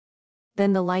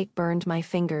Then the light burned my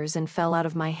fingers and fell out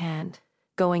of my hand,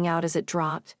 going out as it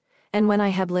dropped, and when I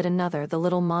had lit another, the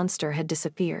little monster had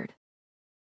disappeared.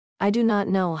 I do not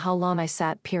know how long I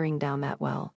sat peering down that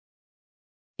well.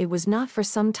 It was not for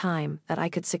some time that I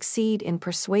could succeed in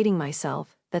persuading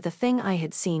myself that the thing I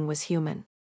had seen was human.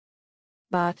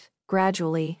 But,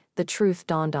 gradually, the truth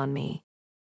dawned on me.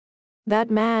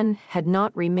 That man had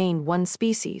not remained one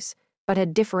species, but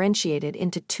had differentiated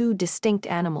into two distinct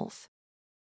animals.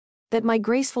 That my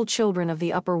graceful children of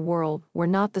the upper world were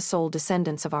not the sole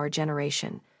descendants of our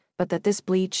generation, but that this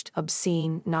bleached,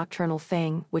 obscene, nocturnal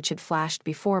thing which had flashed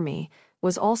before me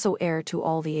was also heir to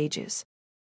all the ages.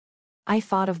 I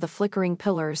thought of the flickering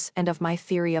pillars and of my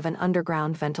theory of an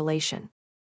underground ventilation.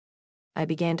 I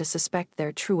began to suspect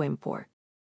their true import.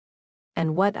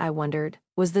 And what, I wondered,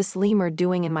 was this lemur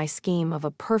doing in my scheme of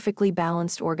a perfectly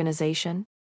balanced organization?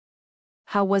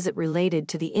 How was it related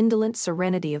to the indolent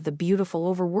serenity of the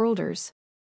beautiful overworlders?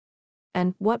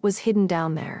 And what was hidden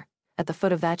down there, at the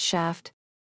foot of that shaft?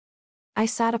 I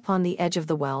sat upon the edge of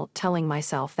the well, telling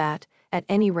myself that, at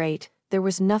any rate, there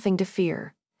was nothing to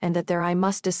fear, and that there I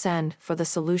must descend for the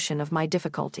solution of my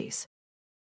difficulties.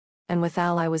 And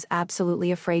withal I was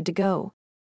absolutely afraid to go.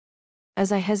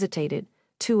 As I hesitated,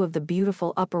 two of the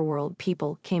beautiful upperworld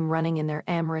people came running in their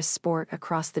amorous sport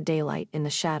across the daylight in the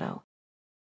shadow.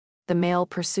 The male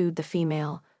pursued the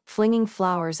female, flinging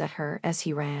flowers at her as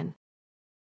he ran.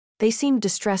 They seemed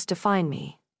distressed to find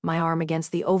me, my arm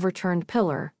against the overturned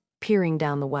pillar, peering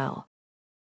down the well.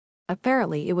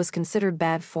 Apparently it was considered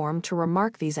bad form to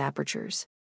remark these apertures.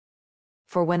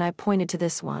 For when I pointed to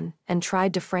this one, and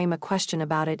tried to frame a question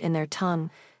about it in their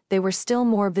tongue, they were still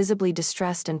more visibly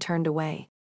distressed and turned away.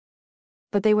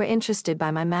 But they were interested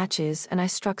by my matches, and I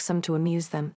struck some to amuse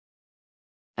them.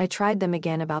 I tried them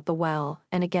again about the well,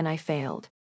 and again I failed.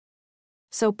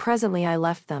 So presently I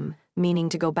left them, meaning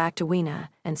to go back to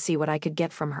Weena and see what I could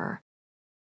get from her.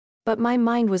 But my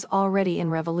mind was already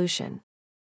in revolution.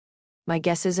 My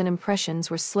guesses and impressions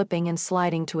were slipping and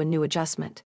sliding to a new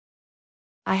adjustment.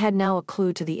 I had now a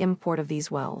clue to the import of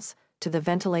these wells, to the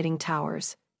ventilating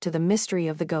towers, to the mystery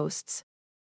of the ghosts.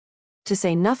 To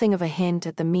say nothing of a hint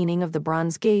at the meaning of the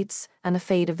bronze gates and the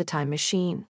fate of the time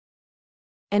machine.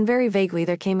 And very vaguely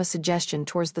there came a suggestion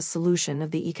towards the solution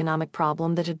of the economic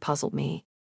problem that had puzzled me.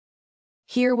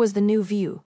 Here was the new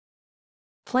view.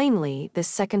 Plainly, this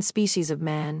second species of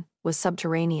man was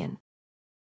subterranean.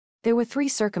 There were three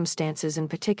circumstances in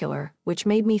particular which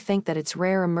made me think that its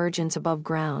rare emergence above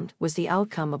ground was the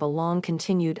outcome of a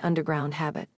long-continued underground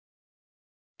habit.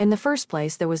 In the first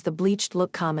place, there was the bleached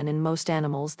look common in most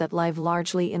animals that live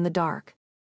largely in the dark.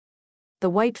 The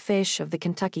white fish of the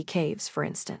Kentucky caves, for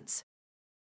instance.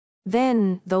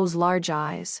 Then, those large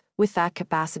eyes, with that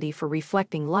capacity for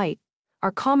reflecting light,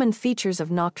 are common features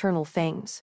of nocturnal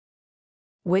things.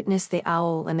 Witness the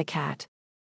owl and the cat.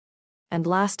 And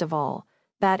last of all,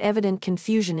 that evident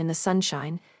confusion in the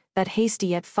sunshine, that hasty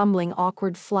yet fumbling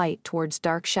awkward flight towards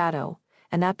dark shadow,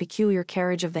 and that peculiar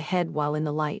carriage of the head while in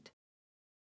the light.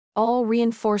 All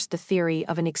reinforced the theory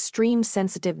of an extreme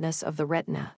sensitiveness of the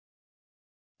retina.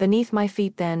 Beneath my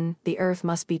feet, then, the earth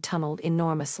must be tunneled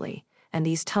enormously, and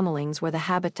these tunnelings were the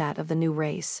habitat of the new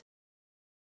race.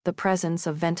 The presence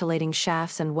of ventilating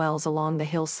shafts and wells along the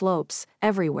hill slopes,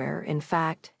 everywhere, in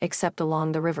fact, except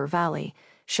along the river valley,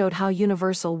 showed how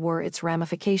universal were its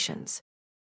ramifications.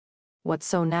 What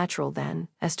so natural, then,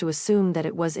 as to assume that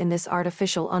it was in this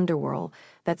artificial underworld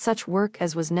that such work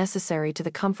as was necessary to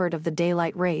the comfort of the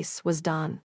daylight race was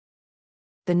done?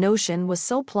 The notion was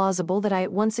so plausible that I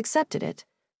at once accepted it,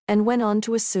 and went on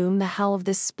to assume the how of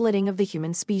this splitting of the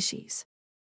human species.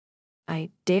 I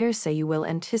dare say you will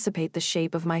anticipate the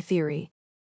shape of my theory.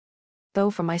 Though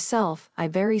for myself, I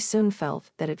very soon felt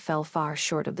that it fell far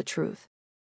short of the truth.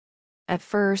 At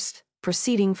first,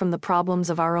 proceeding from the problems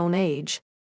of our own age,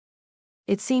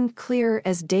 it seemed clear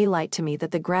as daylight to me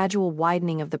that the gradual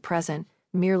widening of the present,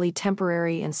 merely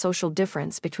temporary and social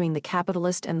difference between the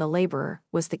capitalist and the laborer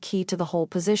was the key to the whole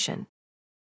position.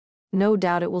 No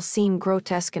doubt it will seem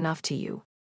grotesque enough to you,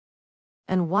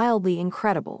 and wildly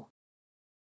incredible.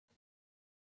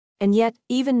 And yet,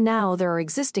 even now there are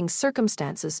existing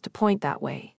circumstances to point that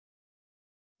way.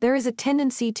 There is a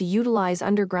tendency to utilize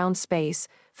underground space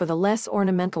for the less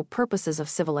ornamental purposes of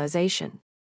civilization.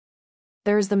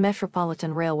 There is the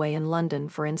Metropolitan Railway in London,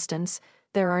 for instance.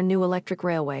 There are new electric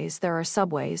railways, there are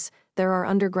subways, there are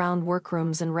underground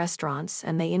workrooms and restaurants,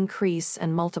 and they increase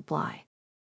and multiply.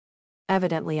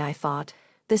 Evidently, I thought,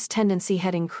 this tendency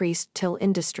had increased till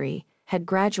industry had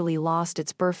gradually lost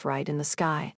its birthright in the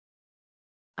sky.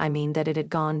 I mean that it had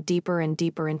gone deeper and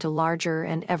deeper into larger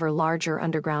and ever larger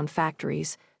underground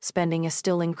factories, spending a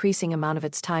still increasing amount of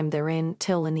its time therein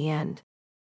till in the end.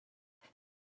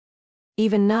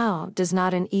 Even now, does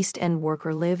not an East End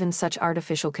worker live in such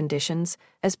artificial conditions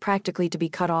as practically to be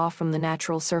cut off from the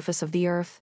natural surface of the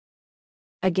earth?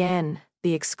 Again,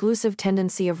 the exclusive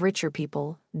tendency of richer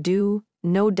people, due,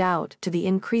 no doubt, to the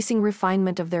increasing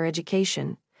refinement of their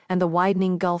education, and the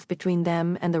widening gulf between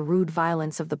them and the rude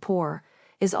violence of the poor,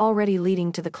 is already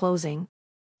leading to the closing,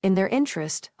 in their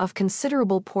interest, of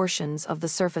considerable portions of the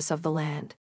surface of the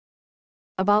land.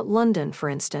 About London, for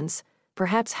instance,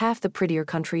 perhaps half the prettier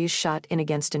country is shut in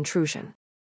against intrusion.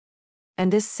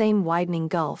 And this same widening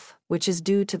gulf, which is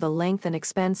due to the length and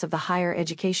expense of the higher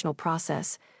educational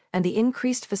process, and the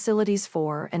increased facilities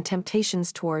for and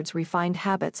temptations towards refined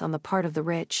habits on the part of the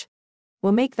rich,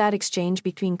 will make that exchange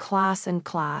between class and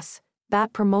class,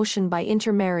 that promotion by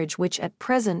intermarriage which at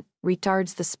present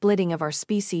retards the splitting of our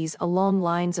species along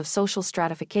lines of social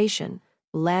stratification,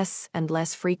 less and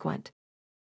less frequent.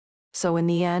 So in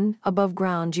the end, above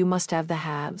ground you must have the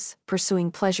haves,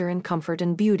 pursuing pleasure and comfort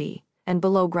and beauty, and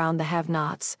below ground the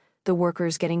have-nots, the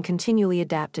workers getting continually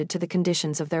adapted to the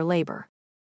conditions of their labor.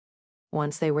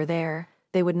 Once they were there,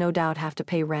 they would no doubt have to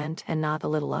pay rent, and not a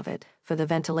little of it, for the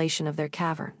ventilation of their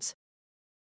caverns.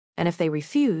 And if they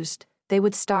refused, they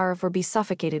would starve or be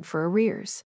suffocated for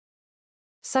arrears.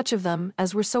 Such of them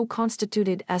as were so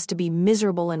constituted as to be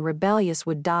miserable and rebellious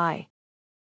would die.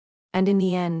 And in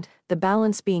the end, the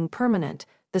balance being permanent,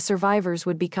 the survivors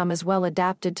would become as well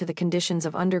adapted to the conditions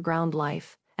of underground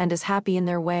life, and as happy in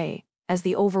their way, as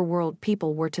the overworld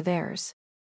people were to theirs.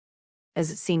 As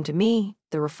it seemed to me,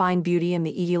 the refined beauty and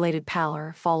the etiolated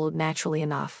pallor followed naturally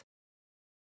enough.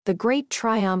 The great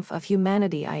triumph of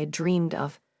humanity I had dreamed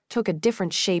of took a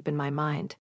different shape in my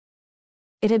mind.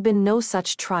 It had been no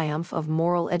such triumph of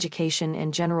moral education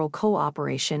and general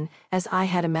cooperation as I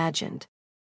had imagined.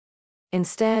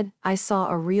 Instead, I saw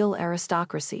a real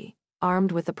aristocracy,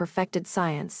 armed with a perfected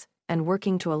science, and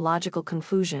working to a logical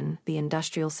conclusion the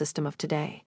industrial system of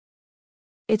today.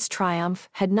 Its triumph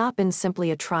had not been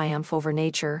simply a triumph over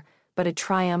nature, but a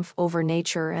triumph over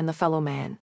nature and the fellow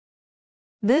man.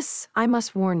 This, I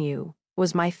must warn you,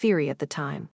 was my theory at the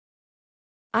time.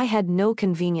 I had no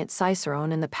convenient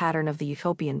cicerone in the pattern of the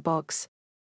utopian books.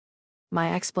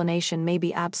 My explanation may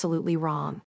be absolutely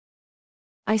wrong.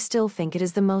 I still think it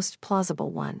is the most plausible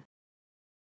one.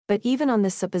 But even on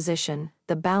this supposition,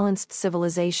 the balanced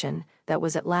civilization that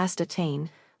was at last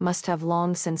attained must have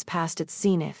long since passed its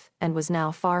zenith and was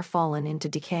now far fallen into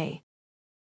decay.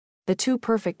 The too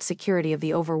perfect security of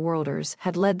the overworlders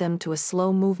had led them to a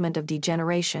slow movement of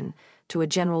degeneration, to a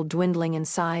general dwindling in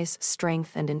size,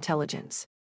 strength, and intelligence.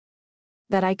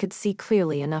 That I could see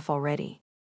clearly enough already.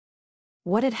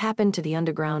 What had happened to the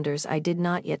undergrounders I did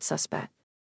not yet suspect.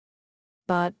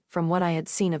 But, from what I had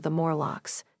seen of the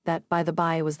Morlocks, that by the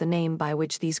by was the name by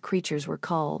which these creatures were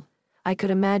called, I could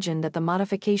imagine that the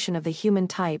modification of the human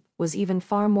type was even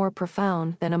far more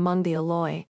profound than among the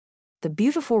Eloi, the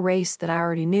beautiful race that I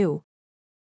already knew.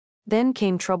 Then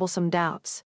came troublesome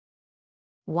doubts.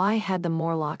 Why had the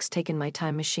Morlocks taken my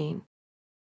time machine?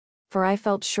 For I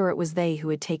felt sure it was they who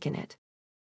had taken it.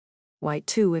 Why,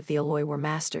 too, if the Eloi were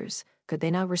masters, could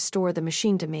they not restore the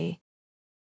machine to me?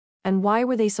 And why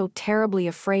were they so terribly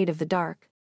afraid of the dark?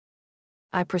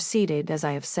 I proceeded, as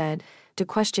I have said, to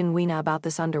question Weena about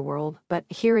this underworld, but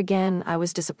here again I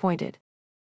was disappointed.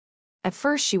 At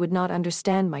first she would not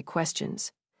understand my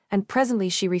questions, and presently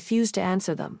she refused to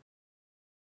answer them.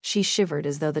 She shivered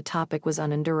as though the topic was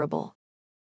unendurable.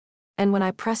 And when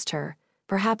I pressed her,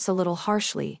 perhaps a little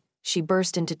harshly, she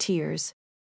burst into tears.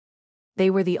 They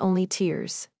were the only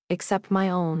tears, except my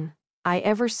own, I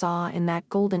ever saw in that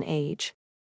golden age.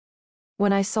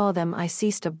 When I saw them I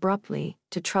ceased abruptly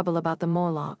to trouble about the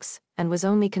Morlocks, and was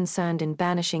only concerned in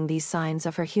banishing these signs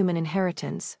of her human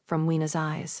inheritance from Weena's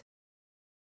eyes.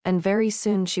 And very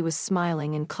soon she was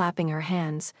smiling and clapping her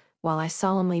hands, while I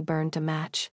solemnly burned a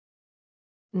match.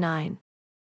 9.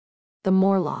 The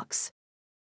Morlocks.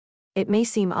 It may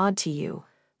seem odd to you,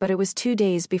 but it was 2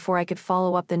 days before I could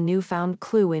follow up the newfound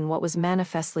clue in what was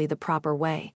manifestly the proper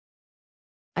way.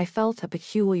 I felt a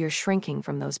peculiar shrinking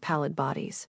from those pallid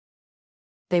bodies.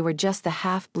 They were just the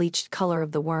half-bleached color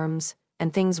of the worms,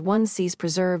 and things one sees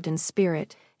preserved in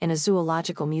spirit in a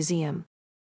zoological museum.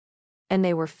 And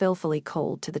they were filthily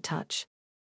cold to the touch.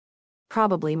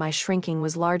 Probably my shrinking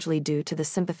was largely due to the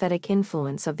sympathetic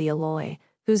influence of the Eloi,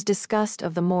 whose disgust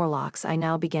of the Morlocks I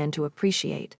now began to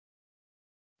appreciate.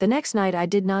 The next night I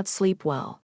did not sleep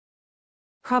well.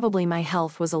 Probably my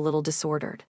health was a little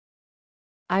disordered.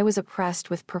 I was oppressed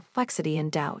with perplexity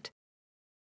and doubt.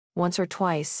 Once or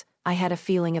twice, I had a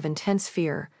feeling of intense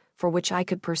fear, for which I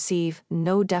could perceive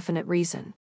no definite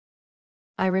reason,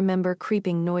 I remember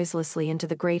creeping noiselessly into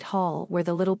the great hall where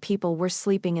the little people were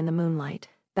sleeping in the moonlight.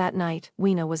 That night,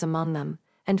 Weena was among them,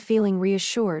 and feeling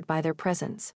reassured by their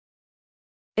presence.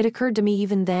 It occurred to me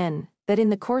even then that in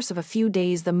the course of a few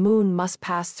days the moon must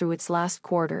pass through its last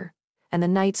quarter, and the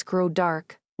nights grow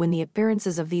dark, when the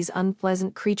appearances of these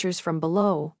unpleasant creatures from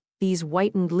below, these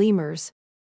whitened lemurs,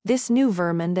 this new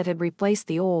vermin that had replaced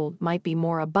the old, might be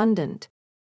more abundant.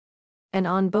 And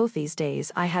on both these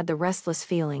days I had the restless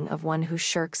feeling of one who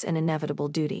shirks an inevitable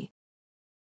duty.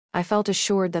 I felt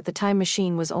assured that the time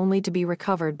machine was only to be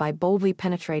recovered by boldly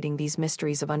penetrating these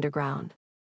mysteries of underground.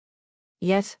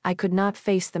 Yet I could not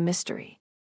face the mystery.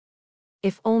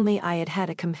 If only I had had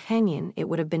a companion, it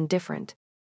would have been different.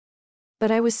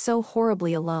 But I was so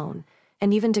horribly alone,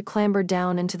 and even to clamber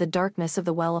down into the darkness of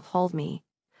the well appalled me.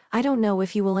 I don't know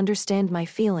if you will understand my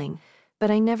feeling,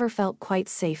 but I never felt quite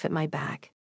safe at my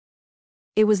back.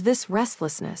 It was this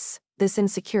restlessness, this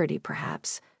insecurity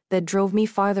perhaps, that drove me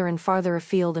farther and farther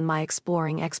afield in my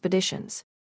exploring expeditions.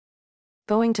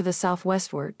 Going to the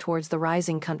southwestward towards the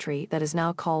rising country that is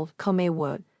now called Comé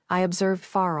Wood, I observed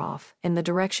far off, in the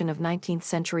direction of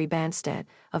 19th-century Banstead,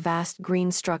 a vast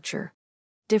green structure,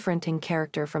 different in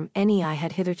character from any I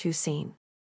had hitherto seen.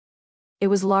 It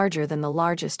was larger than the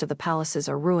largest of the palaces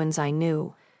or ruins I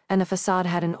knew, and the facade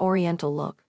had an oriental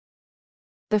look.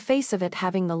 The face of it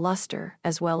having the luster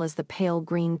as well as the pale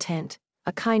green tint,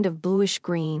 a kind of bluish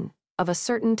green, of a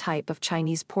certain type of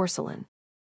Chinese porcelain.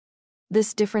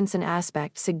 This difference in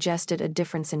aspect suggested a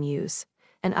difference in use,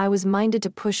 and I was minded to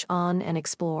push on and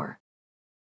explore.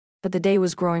 But the day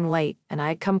was growing late, and I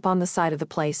had come upon the side of the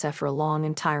place after a long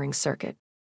and tiring circuit.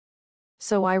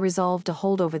 So I resolved to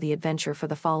hold over the adventure for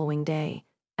the following day,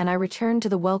 and I returned to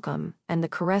the welcome and the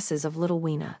caresses of little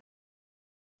Weena.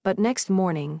 But next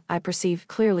morning I perceived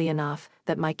clearly enough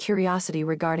that my curiosity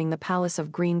regarding the palace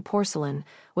of green porcelain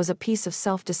was a piece of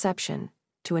self-deception,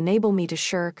 to enable me to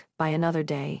shirk, by another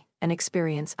day, an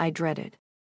experience I dreaded.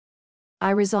 I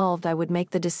resolved I would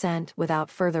make the descent without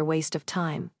further waste of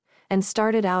time, and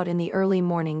started out in the early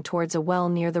morning towards a well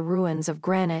near the ruins of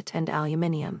granite and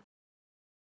aluminium.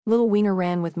 Little Weena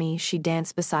ran with me. She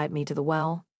danced beside me to the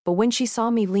well, but when she saw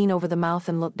me lean over the mouth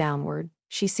and look downward,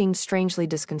 she seemed strangely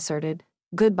disconcerted.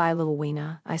 "Goodbye, little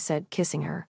Weena," I said, kissing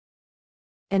her.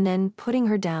 And then, putting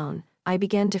her down, I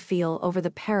began to feel over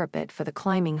the parapet for the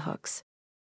climbing hooks.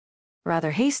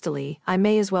 Rather hastily, I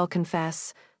may as well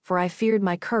confess, for I feared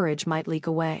my courage might leak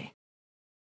away.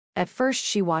 At first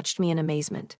she watched me in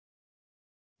amazement.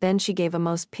 Then she gave a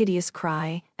most piteous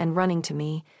cry, and running to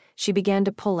me, she began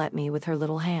to pull at me with her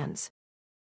little hands.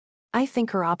 I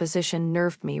think her opposition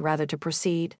nerved me rather to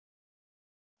proceed.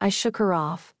 I shook her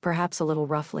off, perhaps a little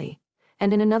roughly,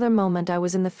 and in another moment I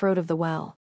was in the throat of the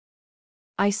well.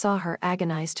 I saw her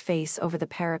agonized face over the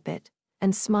parapet,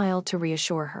 and smiled to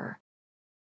reassure her.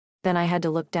 Then I had to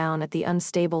look down at the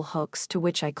unstable hooks to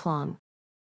which I clung.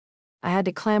 I had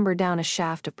to clamber down a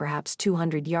shaft of perhaps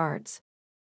 200 yards.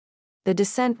 The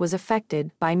descent was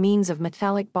effected by means of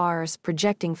metallic bars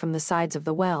projecting from the sides of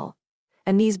the well,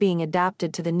 and these being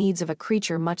adapted to the needs of a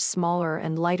creature much smaller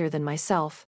and lighter than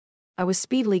myself, I was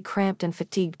speedily cramped and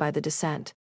fatigued by the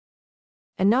descent.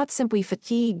 And not simply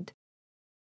fatigued.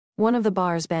 One of the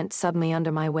bars bent suddenly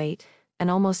under my weight, and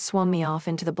almost swung me off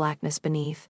into the blackness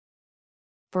beneath.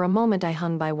 For a moment I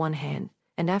hung by one hand,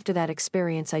 and after that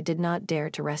experience I did not dare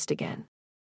to rest again.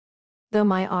 Though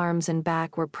my arms and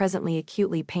back were presently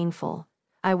acutely painful,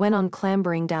 I went on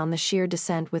clambering down the sheer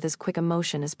descent with as quick a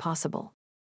motion as possible.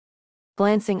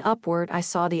 Glancing upward, I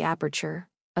saw the aperture,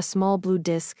 a small blue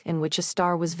disk in which a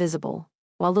star was visible,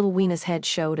 while little Weena's head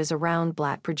showed as a round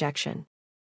black projection.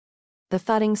 The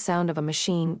thudding sound of a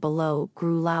machine below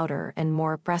grew louder and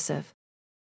more oppressive.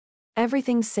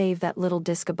 Everything save that little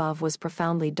disk above was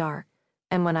profoundly dark,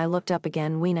 and when I looked up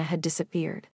again, Weena had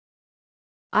disappeared.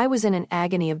 I was in an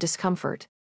agony of discomfort.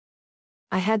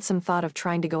 I had some thought of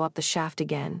trying to go up the shaft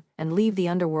again and leave the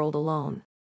underworld alone.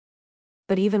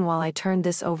 But even while I turned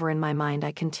this over in my mind,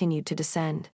 I continued to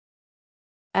descend.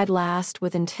 At last,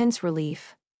 with intense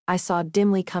relief, I saw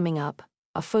dimly coming up,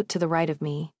 a foot to the right of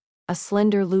me, a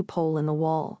slender loophole in the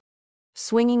wall.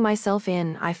 Swinging myself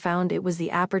in, I found it was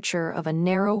the aperture of a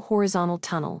narrow horizontal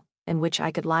tunnel in which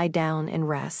I could lie down and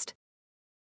rest.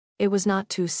 It was not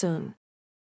too soon.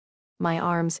 My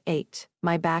arms ached,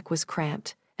 my back was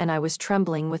cramped, and I was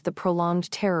trembling with the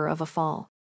prolonged terror of a fall.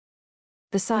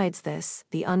 Besides this,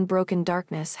 the unbroken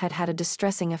darkness had had a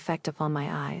distressing effect upon my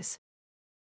eyes.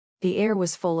 The air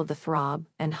was full of the throb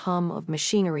and hum of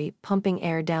machinery pumping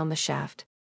air down the shaft.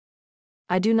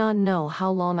 I do not know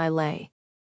how long I lay.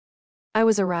 I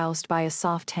was aroused by a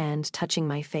soft hand touching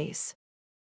my face.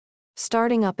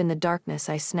 Starting up in the darkness,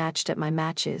 I snatched at my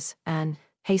matches, and,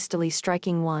 hastily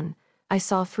striking one, I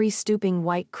saw 3 stooping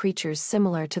white creatures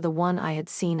similar to the one I had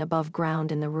seen above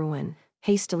ground in the ruin,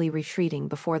 hastily retreating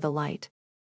before the light.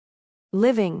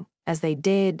 Living, as they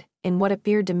did, in what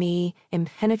appeared to me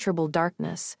impenetrable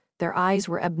darkness, their eyes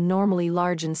were abnormally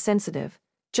large and sensitive,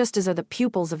 just as are the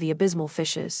pupils of the abysmal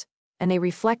fishes, and they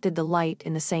reflected the light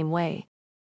in the same way.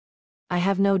 I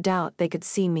have no doubt they could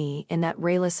see me in that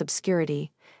rayless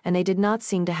obscurity, and they did not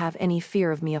seem to have any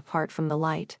fear of me apart from the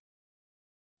light.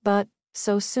 But,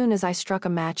 so soon as I struck a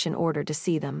match in order to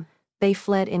see them, they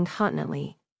fled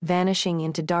incontinently, vanishing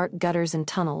into dark gutters and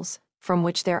tunnels, from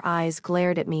which their eyes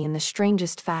glared at me in the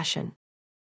strangest fashion.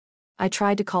 I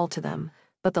tried to call to them,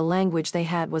 but the language they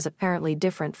had was apparently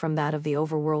different from that of the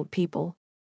overworld people,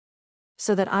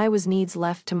 so that I was needs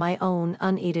left to my own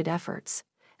unaided efforts,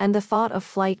 and the thought of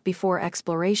flight before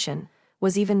exploration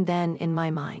was even then in my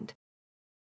mind.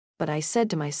 But I said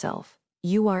to myself,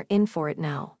 "You are in for it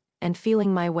now," and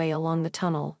feeling my way along the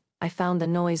tunnel, I found the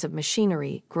noise of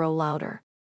machinery grow louder.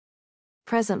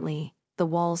 Presently, the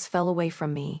walls fell away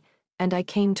from me, and I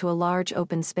came to a large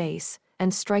open space,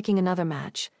 and striking another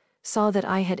match, saw that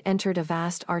I had entered a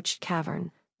vast arched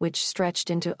cavern, which stretched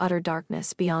into utter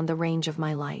darkness beyond the range of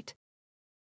my light.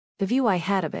 The view I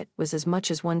had of it was as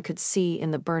much as one could see in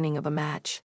the burning of a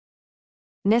match.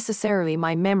 Necessarily,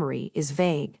 my memory is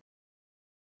vague.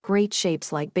 Great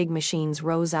shapes like big machines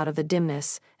rose out of the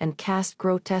dimness and cast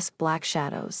grotesque black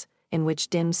shadows, in which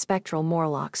dim spectral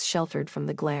Morlocks sheltered from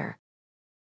the glare.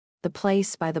 The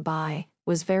place, by the by,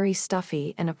 was very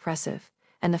stuffy and oppressive,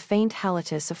 and the faint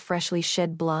halitus of freshly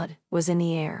shed blood was in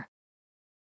the air.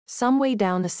 Some way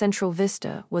down the central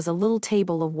vista was a little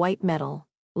table of white metal,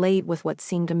 laid with what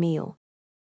seemed a meal.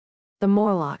 The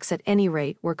Morlocks, at any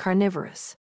rate, were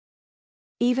carnivorous.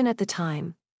 Even at the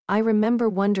time, I remember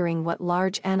wondering what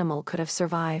large animal could have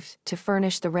survived to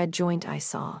furnish the red joint I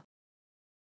saw.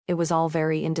 It was all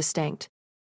very indistinct.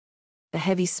 The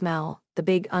heavy smell, the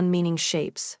big unmeaning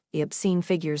shapes, the obscene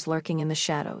figures lurking in the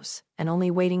shadows, and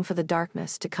only waiting for the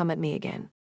darkness to come at me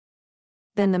again.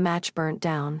 Then the match burnt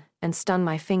down, and stung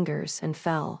my fingers and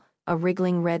fell, a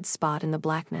wriggling red spot in the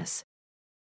blackness.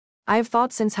 I have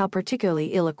thought since how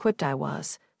particularly ill-equipped I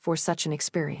was for such an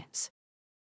experience.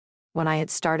 When I had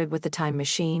started with the time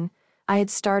machine, I had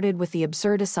started with the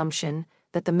absurd assumption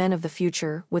that the men of the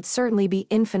future would certainly be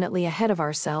infinitely ahead of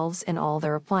ourselves in all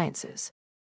their appliances.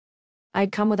 I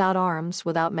had come without arms,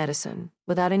 without medicine,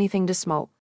 without anything to smoke.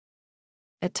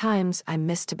 At times, I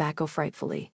missed tobacco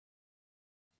frightfully.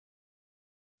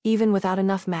 Even without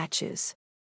enough matches.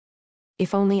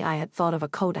 If only I had thought of a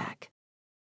Kodak.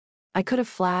 I could have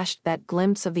flashed that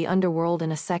glimpse of the underworld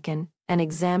in a second and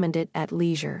examined it at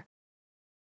leisure.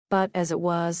 But as it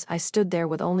was, I stood there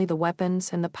with only the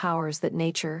weapons and the powers that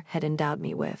nature had endowed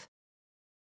me with.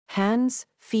 Hands,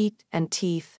 feet, and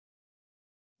teeth.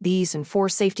 These and 4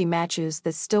 safety matches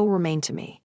that still remained to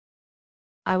me.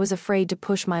 I was afraid to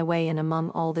push my way in among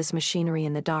all this machinery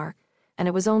in the dark, and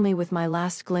it was only with my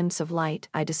last glimpse of light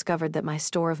I discovered that my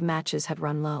store of matches had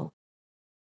run low.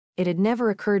 It had never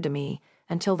occurred to me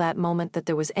until that moment that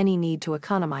there was any need to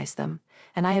economize them,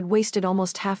 and I had wasted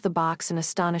almost half the box in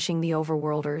astonishing the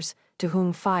overworlders, to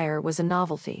whom fire was a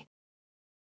novelty.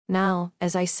 Now,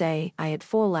 as I say, I had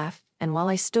 4 left, and while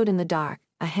I stood in the dark,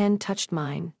 a hand touched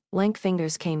mine, lank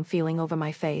fingers came feeling over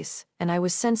my face, and I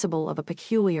was sensible of a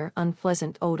peculiar,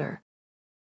 unpleasant odor.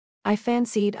 I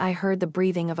fancied I heard the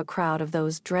breathing of a crowd of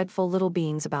those dreadful little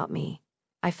beings about me.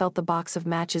 I felt the box of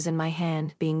matches in my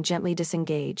hand being gently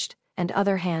disengaged, and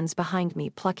other hands behind me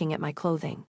plucking at my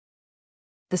clothing.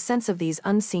 The sense of these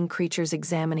unseen creatures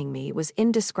examining me was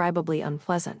indescribably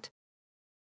unpleasant.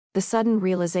 The sudden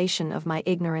realization of my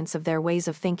ignorance of their ways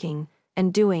of thinking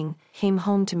and doing came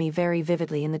home to me very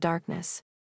vividly in the darkness.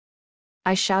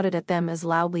 I shouted at them as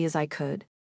loudly as I could.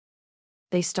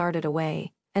 They started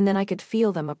away, and then I could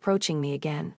feel them approaching me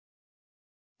again.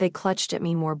 They clutched at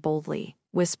me more boldly,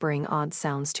 whispering odd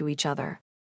sounds to each other.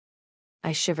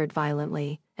 I shivered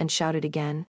violently and shouted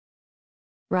again,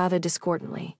 rather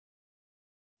discordantly.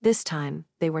 This time,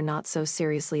 they were not so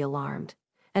seriously alarmed,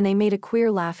 and they made a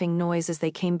queer laughing noise as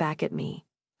they came back at me.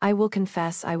 I will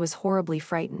confess I was horribly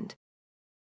frightened.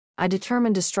 I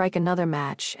determined to strike another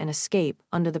match and escape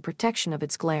under the protection of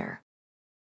its glare.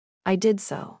 I did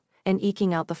so, and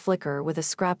eking out the flicker with a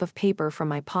scrap of paper from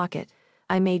my pocket,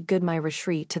 I made good my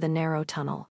retreat to the narrow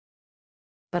tunnel.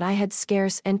 But I had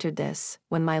scarce entered this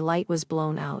when my light was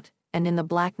blown out, and in the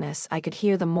blackness I could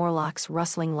hear the Morlocks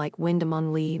rustling like wind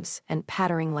among leaves and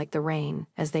pattering like the rain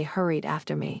as they hurried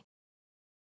after me.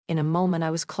 In a moment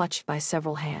I was clutched by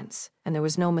several hands, and there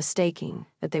was no mistaking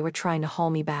that they were trying to haul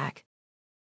me back.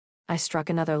 I struck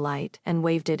another light and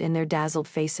waved it in their dazzled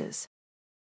faces.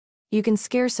 You can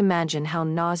scarce imagine how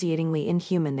nauseatingly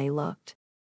inhuman they looked.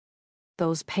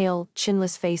 Those pale,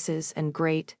 chinless faces and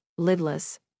great,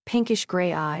 lidless,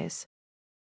 pinkish-gray eyes,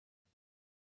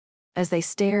 as they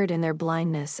stared in their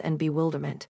blindness and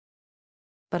bewilderment.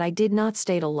 But I did not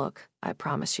stay to look, I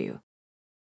promise you.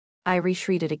 I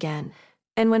retreated again,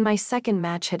 and when my second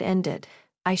match had ended,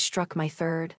 I struck my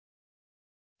third.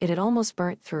 It had almost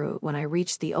burnt through when I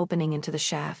reached the opening into the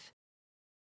shaft.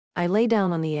 I lay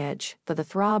down on the edge, for the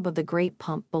throb of the great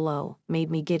pump below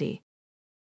made me giddy.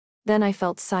 Then I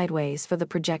felt sideways for the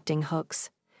projecting hooks,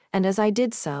 and as I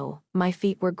did so, my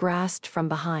feet were grasped from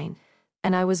behind,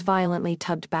 and I was violently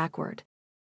tugged backward.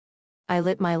 I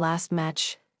lit my last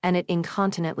match, and it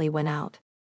incontinently went out.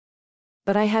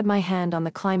 But I had my hand on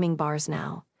the climbing bars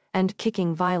now, and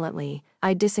kicking violently,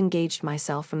 I disengaged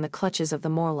myself from the clutches of the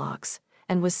Morlocks,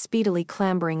 and was speedily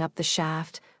clambering up the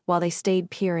shaft, while they stayed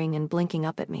peering and blinking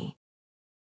up at me.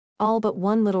 All but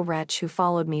one little wretch who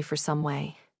followed me for some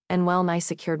way, and well-nigh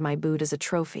secured my boot as a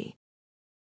trophy.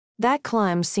 That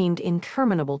climb seemed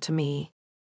interminable to me.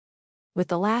 With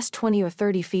the last 20 or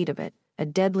 30 feet of it, a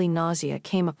deadly nausea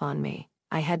came upon me.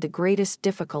 I had the greatest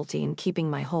difficulty in keeping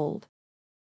my hold.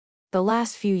 The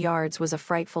last few yards was a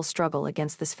frightful struggle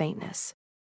against this faintness.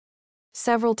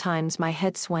 Several times my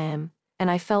head swam,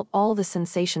 and I felt all the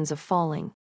sensations of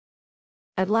falling.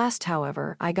 At last,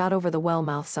 however, I got over the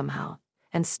well-mouth somehow,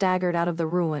 and staggered out of the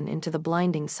ruin into the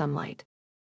blinding sunlight.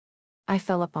 I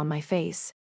fell upon my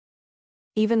face.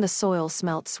 Even the soil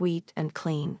smelt sweet and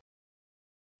clean.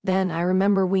 Then I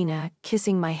remember Weena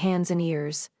kissing my hands and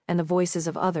ears, and the voices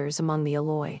of others among the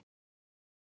Eloi.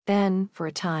 Then, for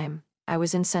a time, I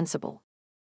was insensible.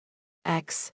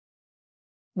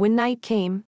 When night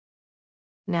came,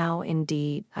 now,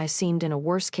 indeed, I seemed in a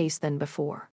worse case than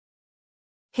before.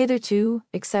 Hitherto,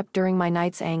 except during my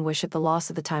night's anguish at the loss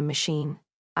of the time machine,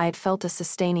 I had felt a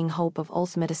sustaining hope of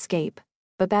ultimate escape,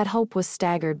 but that hope was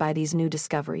staggered by these new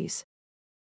discoveries.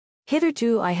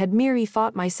 Hitherto I had merely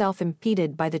thought myself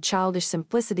impeded by the childish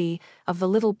simplicity of the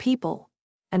little people,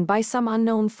 and by some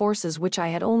unknown forces which I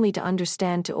had only to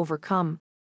understand to overcome.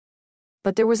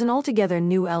 But there was an altogether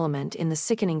new element in the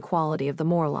sickening quality of the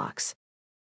Morlocks.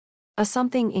 A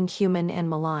something inhuman and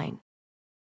malign.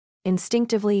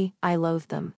 Instinctively, I loathed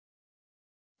them.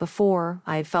 Before,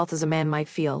 I had felt as a man might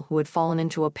feel who had fallen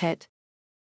into a pit.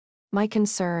 My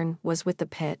concern was with the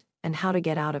pit and how to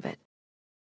get out of it.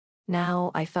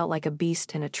 Now I felt like a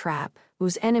beast in a trap,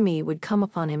 whose enemy would come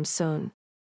upon him soon.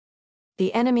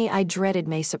 The enemy I dreaded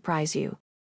may surprise you.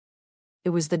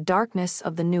 It was the darkness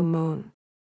of the new moon.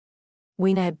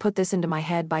 Weena had put this into my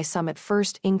head by some at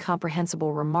first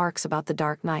incomprehensible remarks about the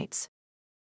dark nights.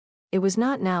 It was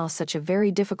not now such a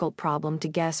very difficult problem to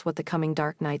guess what the coming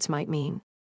dark nights might mean.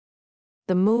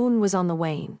 The moon was on the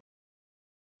wane.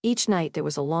 Each night there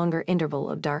was a longer interval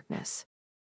of darkness.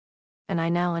 And I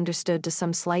now understood to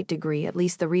some slight degree at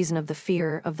least the reason of the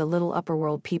fear of the little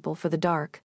upper-world people for the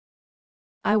dark.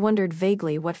 I wondered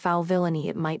vaguely what foul villainy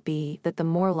it might be that the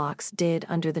Morlocks did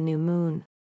under the new moon.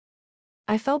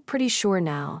 I felt pretty sure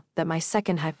now that my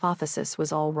second hypothesis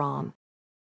was all wrong.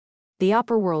 The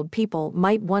upper-world people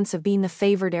might once have been the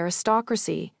favored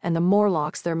aristocracy and the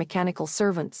Morlocks their mechanical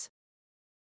servants.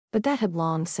 But that had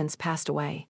long since passed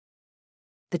away.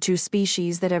 The two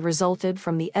species that had resulted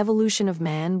from the evolution of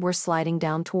man were sliding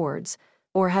down towards,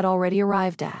 or had already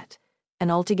arrived at, an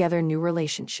altogether new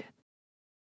relationship.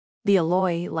 The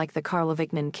Eloi, like the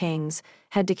Karlovignan kings,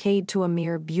 had decayed to a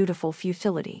mere beautiful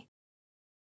futility.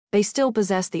 They still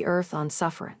possessed the earth on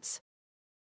sufferance.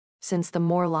 Since the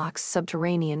Morlocks,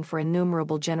 subterranean for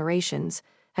innumerable generations,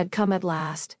 had come at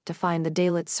last to find the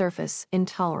daylit surface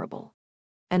intolerable,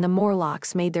 and the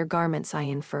Morlocks made their garments, I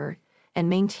inferred, and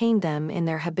maintained them in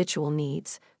their habitual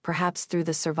needs, perhaps through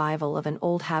the survival of an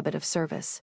old habit of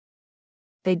service.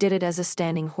 They did it as a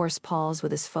standing horse paws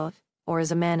with his foot, or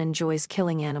as a man enjoys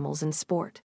killing animals in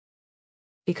sport.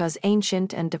 Because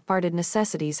ancient and departed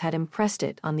necessities had impressed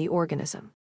it on the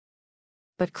organism.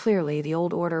 But clearly the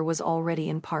old order was already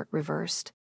in part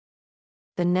reversed.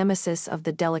 The nemesis of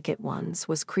the delicate ones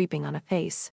was creeping on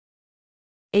apace.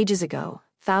 Ages ago,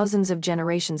 thousands of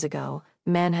generations ago,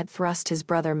 man had thrust his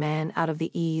brother man out of the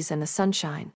ease and the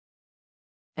sunshine.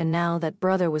 And now that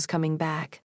brother was coming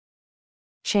back.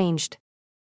 Changed.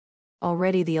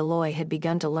 Already the Eloi had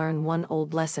begun to learn one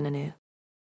old lesson anew.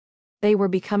 They were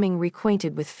becoming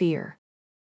reacquainted with fear.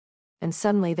 And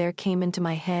suddenly there came into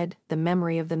my head the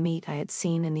memory of the meat I had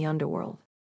seen in the underworld.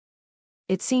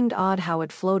 It seemed odd how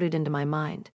it floated into my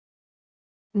mind.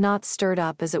 not stirred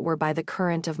up as it were by the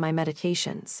current of my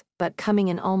meditations, but coming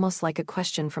in almost like a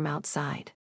question from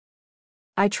outside.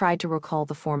 I tried to recall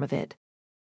the form of it.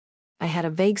 I had a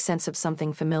vague sense of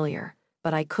something familiar,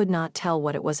 but I could not tell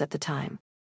what it was at the time.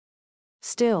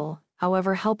 Still,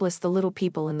 however helpless the little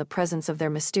people in the presence of their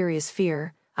mysterious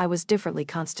fear, I was differently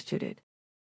constituted.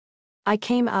 I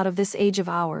came out of this age of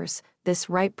ours, this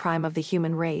ripe prime of the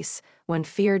human race, when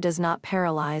fear does not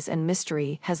paralyze and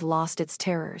mystery has lost its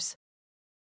terrors.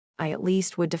 I at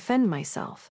least would defend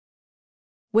myself.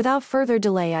 Without further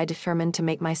delay, I determined to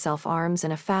make myself arms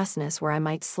and a fastness where I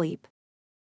might sleep.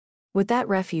 With that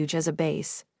refuge as a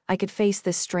base, I could face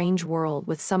this strange world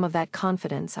with some of that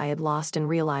confidence I had lost in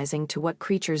realizing to what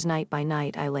creatures night by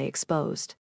night I lay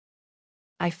exposed.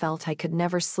 I felt I could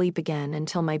never sleep again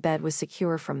until my bed was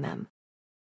secure from them.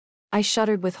 I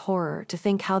shuddered with horror to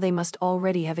think how they must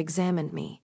already have examined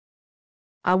me.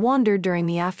 I wandered during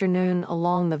the afternoon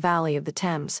along the valley of the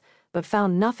Thames, but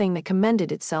found nothing that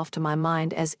commended itself to my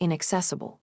mind as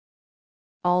inaccessible.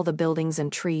 All the buildings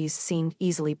and trees seemed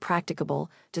easily practicable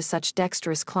to such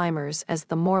dexterous climbers as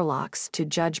the Morlocks, to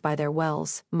judge by their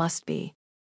wells, must be.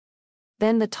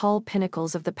 Then the tall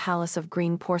pinnacles of the Palace of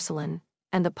Green Porcelain,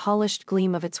 and the polished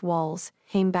gleam of its walls,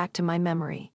 came back to my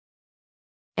memory.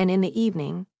 And in the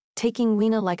evening, taking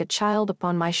Weena like a child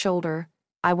upon my shoulder,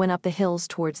 I went up the hills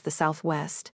towards the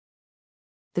southwest.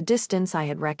 The distance I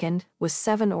had reckoned was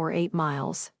 7 or 8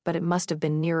 miles, but it must have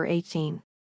been nearer 18.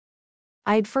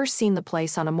 I had first seen the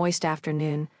place on a moist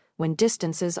afternoon, when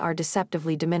distances are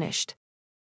deceptively diminished.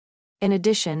 In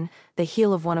addition, the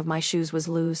heel of one of my shoes was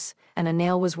loose, and a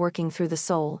nail was working through the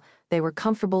sole. They were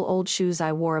comfortable old shoes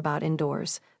I wore about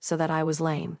indoors, so that I was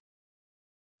lame.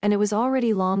 And it was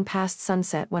already long past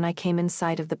sunset when I came in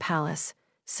sight of the palace,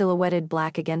 silhouetted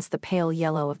black against the pale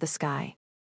yellow of the sky.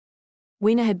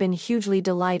 Weena had been hugely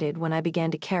delighted when I began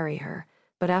to carry her,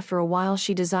 but after a while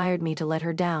she desired me to let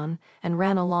her down, and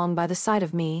ran along by the side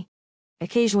of me,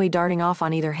 occasionally darting off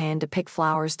on either hand to pick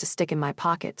flowers to stick in my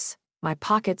pockets. My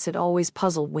pockets had always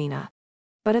puzzled Weena,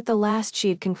 but at the last she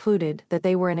had concluded that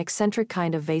they were an eccentric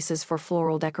kind of vases for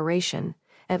floral decoration.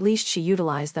 At least she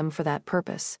utilized them for that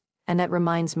purpose, and that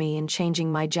reminds me, in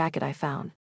changing my jacket I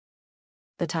found.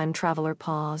 The time traveler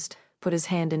paused, put his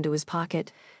hand into his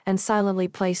pocket, and silently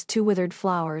placed 2 withered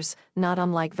flowers, not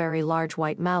unlike very large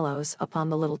white mallows, upon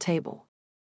the little table.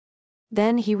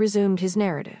 Then he resumed his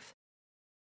narrative.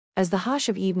 As the hush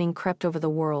of evening crept over the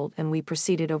world and we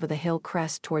proceeded over the hill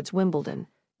crest towards Wimbledon,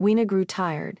 Weena grew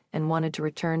tired and wanted to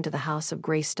return to the house of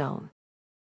grey stone.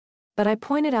 But I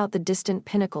pointed out the distant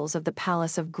pinnacles of the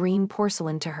Palace of Green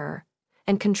Porcelain to her,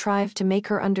 and contrived to make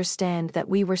her understand that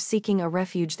we were seeking a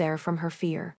refuge there from her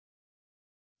fear.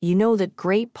 You know that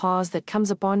great pause that comes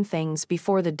upon things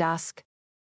before the dusk?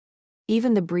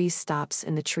 Even the breeze stops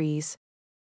in the trees.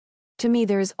 To me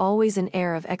there is always an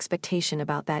air of expectation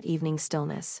about that evening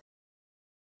stillness.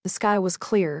 The sky was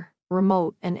clear,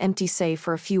 remote, and empty save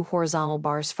for a few horizontal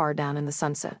bars far down in the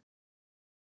sunset.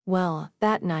 Well,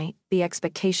 that night, the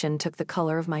expectation took the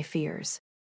color of my fears.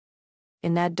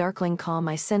 In that darkling calm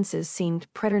my senses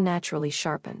seemed preternaturally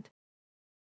sharpened.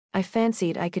 I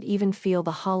fancied I could even feel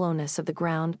the hollowness of the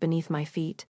ground beneath my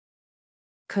feet.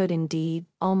 Could indeed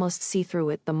almost see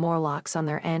through it, the Morlocks on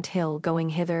their ant hill going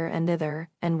hither and thither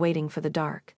and waiting for the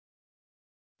dark.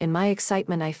 In my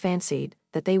excitement I fancied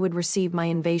that they would receive my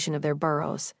invasion of their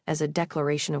burrows as a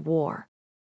declaration of war.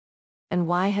 And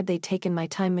why had they taken my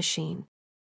time machine?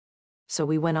 So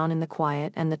we went on in the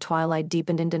quiet, and the twilight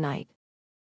deepened into night.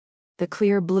 The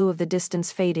clear blue of the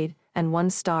distance faded, and one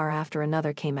star after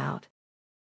another came out.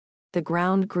 The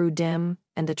ground grew dim,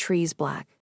 and the trees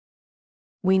black.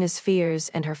 Weena's fears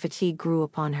and her fatigue grew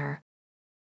upon her.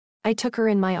 I took her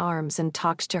in my arms and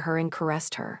talked to her and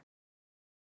caressed her.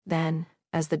 Then,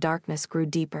 as the darkness grew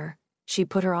deeper, she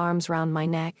put her arms round my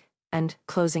neck, and,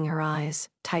 closing her eyes,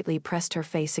 tightly pressed her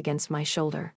face against my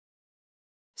shoulder.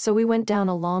 So we went down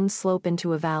a long slope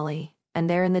into a valley, and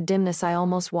there in the dimness I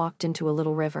almost walked into a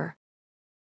little river.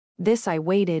 This I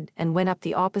waded and went up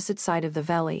the opposite side of the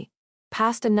valley,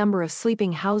 past a number of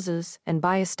sleeping houses and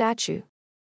by a statue.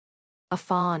 A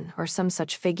faun or some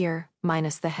such figure,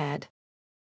 minus the head.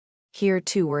 Here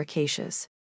too were acacias.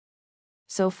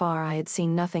 So far I had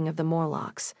seen nothing of the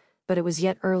Morlocks, but it was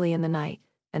yet early in the night,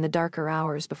 and the darker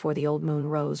hours before the old moon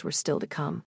rose were still to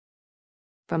come.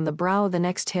 From the brow of the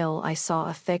next hill I saw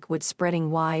a thick wood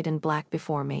spreading wide and black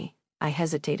before me. I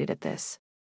hesitated at this.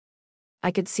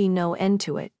 I could see no end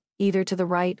to it, either to the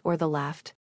right or the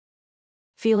left.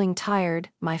 Feeling tired,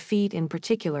 my feet in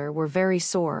particular were very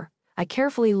sore, I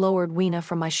carefully lowered Weena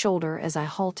from my shoulder as I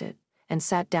halted, and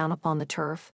sat down upon the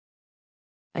turf.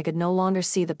 I could no longer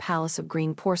see the palace of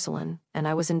green porcelain, and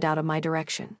I was in doubt of my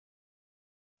direction.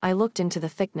 I looked into the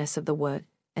thickness of the wood,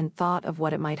 and thought of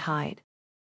what it might hide.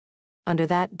 Under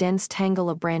that dense tangle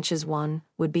of branches one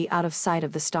would be out of sight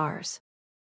of the stars.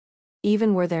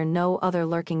 Even were there no other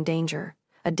lurking danger,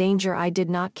 a danger I did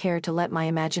not care to let my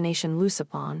imagination loose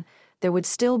upon, there would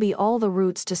still be all the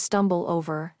roots to stumble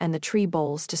over and the tree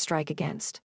boles to strike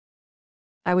against.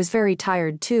 I was very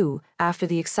tired, too, after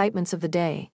the excitements of the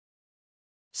day.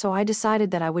 So I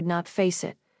decided that I would not face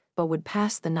it, but would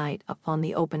pass the night upon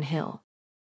the open hill.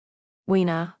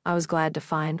 Weena, I was glad to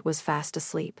find, was fast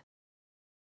asleep.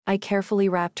 I carefully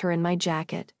wrapped her in my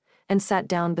jacket and sat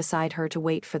down beside her to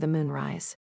wait for the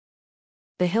moonrise.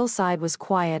 The hillside was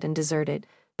quiet and deserted,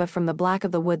 but from the black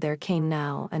of the wood there came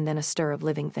now and then a stir of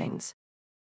living things.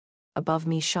 Above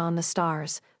me shone the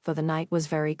stars, for the night was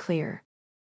very clear.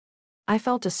 I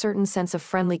felt a certain sense of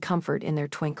friendly comfort in their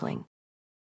twinkling.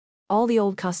 All the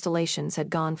old constellations had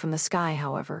gone from the sky,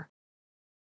 however.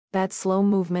 That slow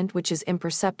movement which is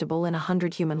imperceptible in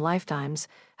 100 human lifetimes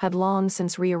had long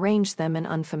since rearranged them in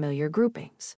unfamiliar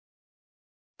groupings.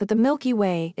 But the Milky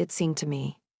Way, it seemed to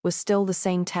me, was still the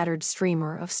same tattered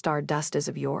streamer of star dust as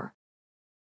of yore.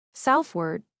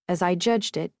 Southward, as I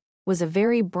judged it, was a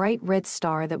very bright red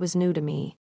star that was new to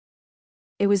me.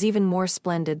 It was even more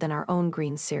splendid than our own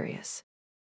green Sirius.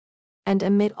 And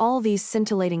amid all these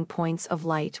scintillating points of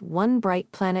light, one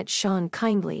bright planet shone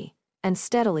kindly and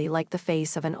steadily like the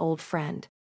face of an old friend.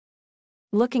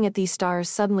 Looking at these stars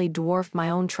suddenly dwarfed my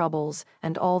own troubles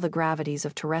and all the gravities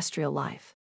of terrestrial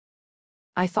life.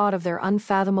 I thought of their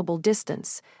unfathomable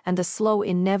distance and the slow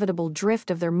inevitable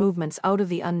drift of their movements out of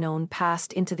the unknown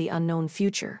past into the unknown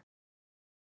future.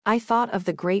 I thought of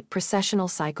the great precessional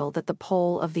cycle that the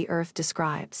pole of the Earth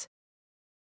describes.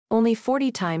 Only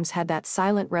 40 times had that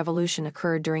silent revolution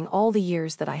occurred during all the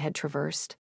years that I had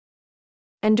traversed.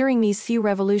 And during these few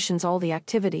revolutions all the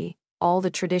activity, all the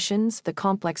traditions, the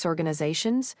complex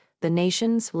organizations, the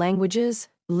nations, languages,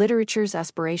 literatures,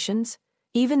 aspirations,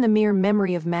 even the mere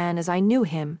memory of man as I knew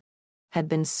him, had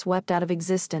been swept out of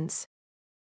existence.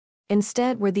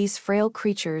 Instead were these frail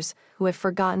creatures who have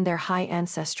forgotten their high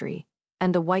ancestry,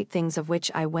 and the white things of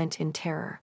which I went in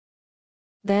terror.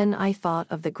 Then I thought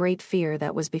of the great fear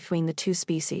that was between the two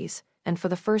species, and for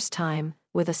the first time,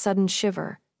 with a sudden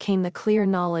shiver, came the clear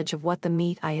knowledge of what the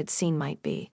meat I had seen might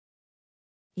be.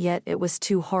 Yet it was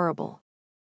too horrible.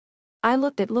 I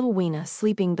looked at little Weena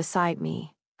sleeping beside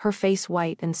me, her face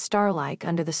white and star-like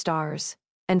under the stars,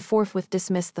 and forthwith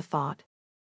dismissed the thought.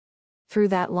 Through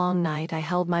that long night I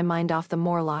held my mind off the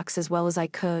Morlocks as well as I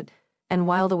could, and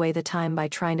whiled away the time by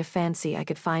trying to fancy I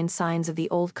could find signs of the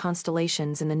old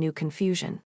constellations in the new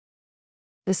confusion.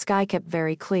 The sky kept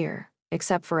very clear,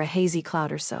 except for a hazy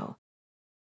cloud or so.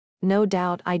 No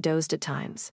doubt I dozed at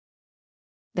times.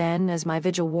 Then, as my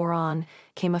vigil wore on,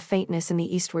 came a faintness in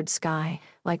the eastward sky,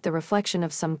 like the reflection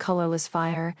of some colorless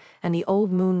fire, and the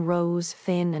old moon rose,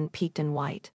 thin and peaked and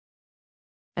white.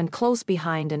 And close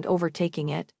behind and overtaking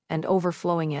it, and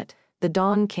overflowing it, the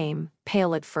dawn came,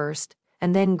 pale at first,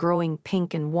 and then growing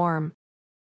pink and warm.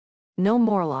 No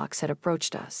Morlocks had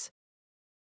approached us.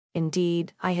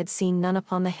 Indeed, I had seen none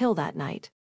upon the hill that night.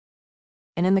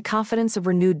 And in the confidence of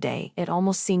renewed day, it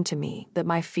almost seemed to me that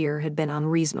my fear had been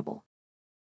unreasonable.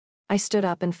 I stood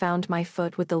up and found my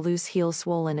foot with the loose heel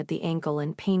swollen at the ankle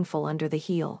and painful under the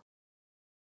heel.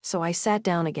 So I sat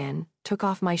down again, took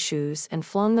off my shoes, and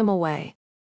flung them away.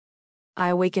 I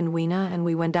awakened Weena and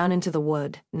we went down into the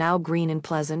wood, now green and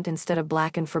pleasant instead of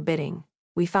black and forbidding.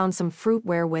 We found some fruit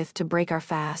wherewith to break our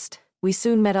fast. We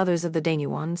soon met others of the dainty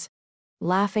ones,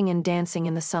 laughing and dancing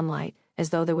in the sunlight, as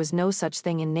though there was no such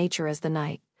thing in nature as the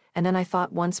night, and then I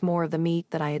thought once more of the meat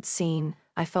that I had seen.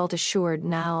 I felt assured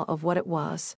now of what it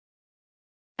was.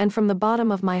 And from the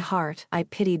bottom of my heart I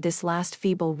pitied this last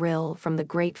feeble rill from the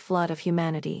great flood of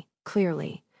humanity.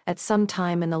 Clearly, at some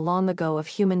time in the long ago of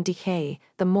human decay,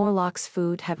 the Morlocks'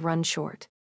 food had run short.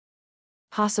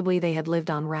 Possibly they had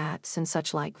lived on rats and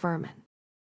such like vermin.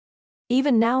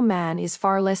 Even now man is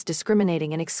far less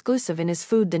discriminating and exclusive in his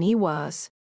food than he was.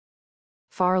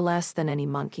 Far less than any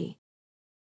monkey.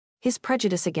 His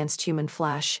prejudice against human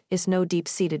flesh is no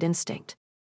deep-seated instinct.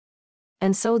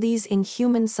 And so these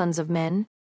inhuman sons of men?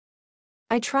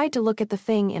 I tried to look at the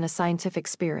thing in a scientific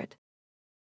spirit.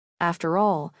 After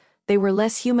all, they were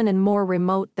less human and more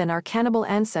remote than our cannibal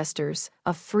ancestors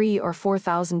of 3,000 or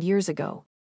 4,000 years ago.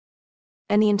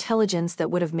 And the intelligence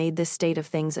that would have made this state of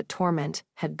things a torment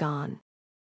had gone.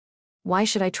 Why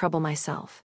should I trouble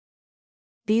myself?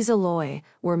 These Eloi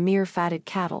were mere fatted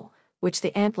cattle, which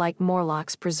the ant-like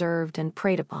Morlocks preserved and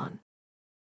preyed upon.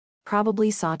 Probably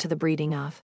saw to the breeding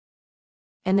of.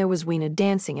 and there was Weena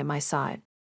dancing at my side.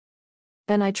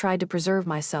 Then I tried to preserve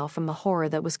myself from the horror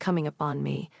that was coming upon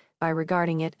me by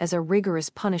regarding it as a rigorous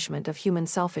punishment of human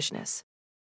selfishness.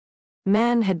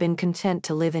 Man had been content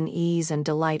to live in ease and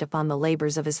delight upon the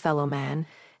labors of his fellow man,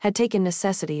 had taken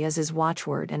necessity as his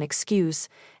watchword and excuse,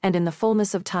 and in the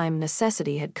fullness of time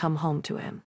necessity had come home to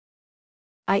him.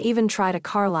 I even tried a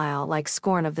Carlyle-like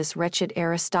scorn of this wretched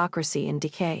aristocracy in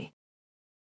decay.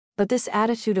 But this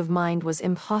attitude of mind was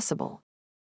impossible.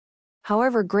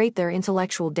 However great their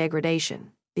intellectual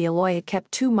degradation, the alloy had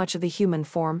kept too much of the human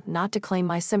form not to claim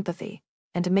my sympathy,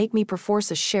 and to make me perforce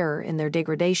a sharer in their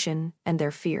degradation and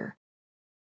their fear.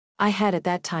 I had at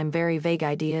that time very vague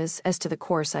ideas as to the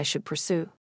course I should pursue.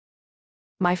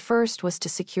 My first was to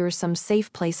secure some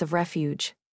safe place of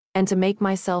refuge, and to make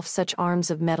myself such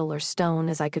arms of metal or stone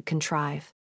as I could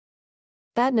contrive.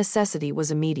 That necessity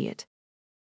was immediate.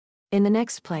 In the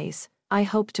next place, I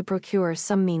hoped to procure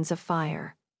some means of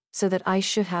fire, so that I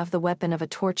should have the weapon of a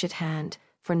torch at hand,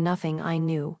 for nothing, I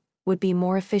knew, would be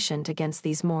more efficient against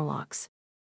these Morlocks.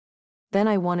 Then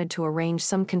I wanted to arrange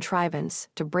some contrivance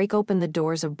to break open the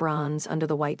doors of bronze under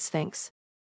the White Sphinx.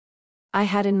 I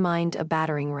had in mind a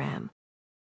battering ram.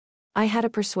 I had a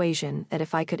persuasion that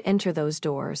if I could enter those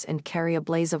doors and carry a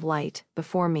blaze of light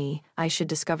before me, I should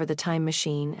discover the time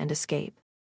machine and escape.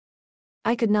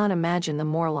 I could not imagine the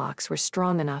Morlocks were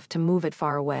strong enough to move it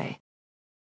far away.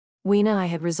 Weena I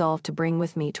had resolved to bring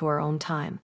with me to our own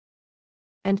time.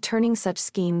 And turning such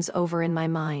schemes over in my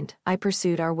mind, I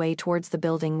pursued our way towards the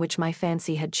building which my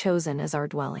fancy had chosen as our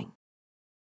dwelling.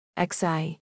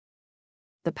 XI.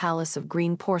 The Palace of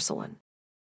Green Porcelain.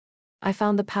 I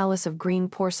found the Palace of Green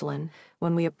Porcelain,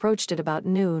 when we approached it about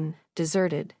noon,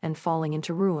 deserted and falling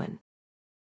into ruin.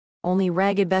 Only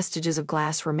ragged vestiges of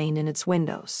glass remained in its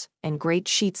windows, and great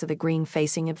sheets of the green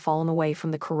facing had fallen away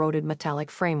from the corroded metallic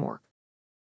framework.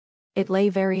 It lay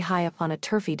very high upon a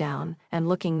turfy down, and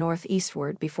looking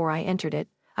northeastward before I entered it,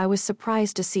 I was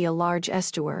surprised to see a large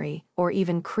estuary, or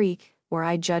even creek, where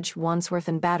I judged Wandsworth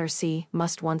and Battersea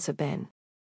must once have been.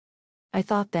 I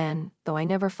thought then, though I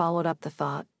never followed up the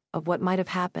thought, of what might have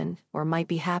happened, or might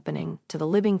be happening, to the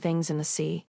living things in the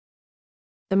sea.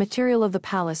 The material of the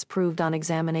palace proved on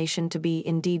examination to be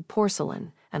indeed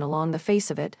porcelain, and along the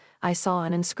face of it, I saw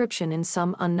an inscription in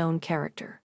some unknown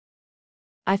character.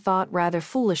 I thought rather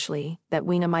foolishly that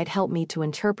Weena might help me to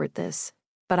interpret this,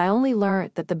 but I only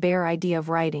learnt that the bare idea of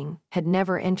writing had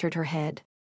never entered her head.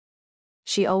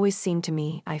 She always seemed to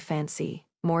me, I fancy,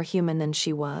 more human than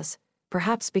she was,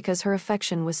 perhaps because her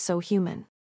affection was so human.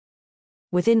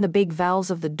 Within the big valves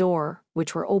of the door,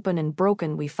 which were open and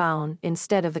broken, we found,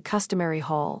 instead of the customary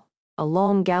hall, a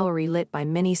long gallery lit by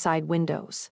many side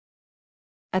windows.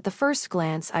 At the first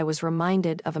glance I was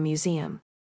reminded of a museum.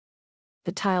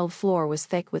 The tiled floor was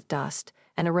thick with dust,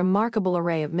 and a remarkable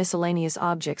array of miscellaneous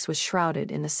objects was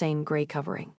shrouded in the same gray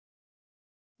covering.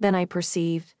 Then I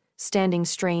perceived, standing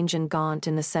strange and gaunt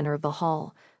in the center of the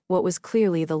hall, what was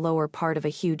clearly the lower part of a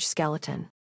huge skeleton.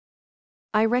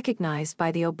 I recognized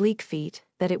by the oblique feet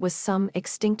that it was some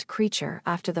extinct creature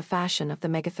after the fashion of the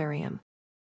Megatherium.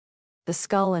 The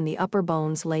skull and the upper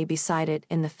bones lay beside it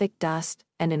in the thick dust,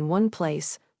 and in one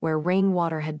place, where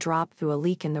rainwater had dropped through a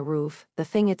leak in the roof, the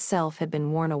thing itself had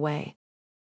been worn away.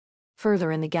 Further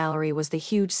in the gallery was the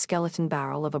huge skeleton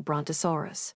barrel of a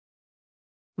brontosaurus.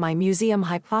 My museum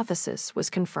hypothesis was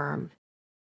confirmed.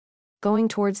 Going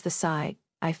towards the side,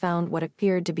 I found what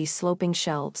appeared to be sloping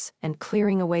shelves, and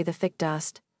clearing away the thick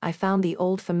dust, I found the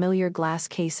old familiar glass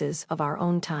cases of our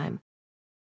own time.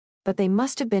 But they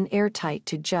must have been airtight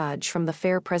to judge from the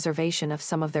fair preservation of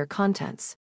some of their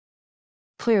contents.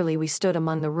 Clearly we stood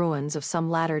among the ruins of some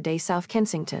latter-day South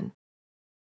Kensington.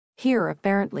 Here,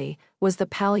 apparently, was the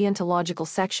paleontological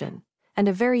section, and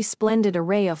a very splendid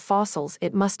array of fossils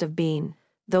it must have been,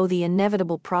 though the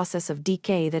inevitable process of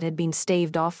decay that had been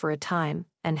staved off for a time,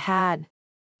 and had,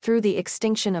 through the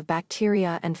extinction of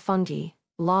bacteria and fungi,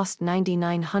 lost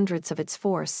 99/100ths of its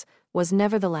force, was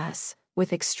nevertheless,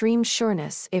 with extreme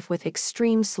sureness if with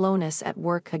extreme slowness, at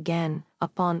work again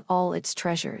upon all its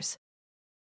treasures.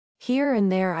 Here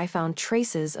and there I found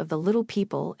traces of the little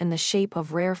people in the shape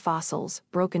of rare fossils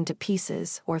broken to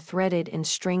pieces or threaded in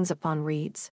strings upon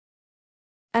reeds.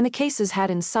 And the cases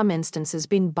had in some instances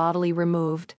been bodily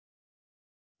removed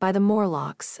by the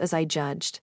Morlocks, as I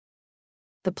judged.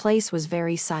 The place was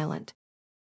very silent.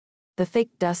 The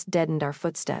thick dust deadened our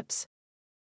footsteps.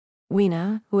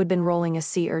 Weena, who had been rolling a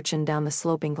sea urchin down the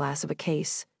sloping glass of a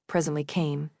case, presently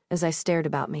came, as I stared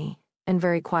about me, and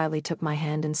very quietly took my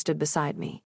hand and stood beside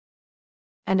me.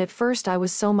 And at first I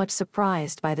was so much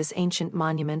surprised by this ancient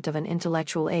monument of an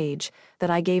intellectual age that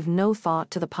I gave no thought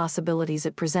to the possibilities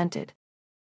it presented.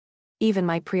 Even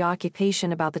my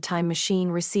preoccupation about the time machine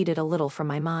receded a little from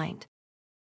my mind.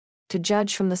 To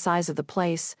judge from the size of the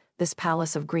place, this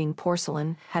palace of green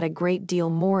porcelain had a great deal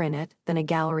more in it than a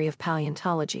gallery of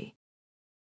paleontology.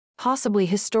 Possibly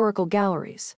historical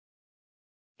galleries.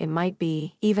 It might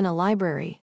be even a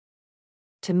library.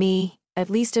 To me, at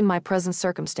least in my present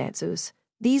circumstances,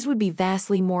 these would be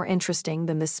vastly more interesting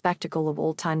than the spectacle of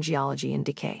old-time geology in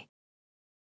decay.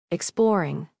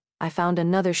 Exploring, I found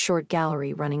another short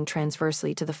gallery running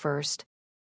transversely to the first.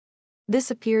 This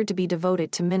appeared to be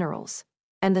devoted to minerals,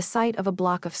 and the sight of a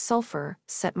block of sulfur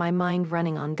set my mind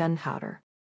running on gunpowder.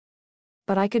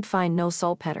 But I could find no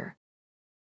saltpeter.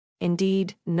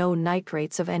 Indeed, no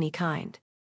nitrates of any kind.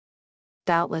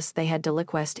 Doubtless they had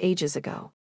deliquesced ages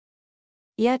ago.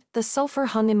 Yet the sulfur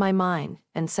hung in my mind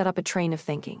and set up a train of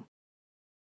thinking.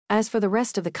 As for the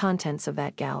rest of the contents of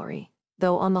that gallery,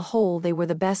 though on the whole they were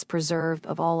the best preserved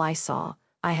of all I saw,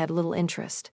 I had little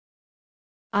interest.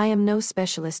 I am no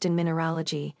specialist in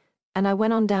mineralogy, and I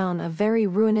went on down a very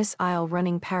ruinous aisle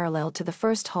running parallel to the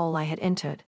first hall I had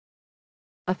entered.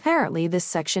 Apparently this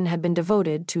section had been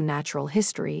devoted to natural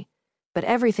history, but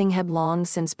everything had long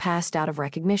since passed out of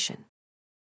recognition.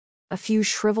 A few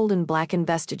shriveled and blackened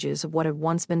vestiges of what had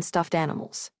once been stuffed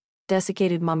animals,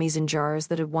 desiccated mummies in jars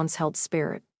that had once held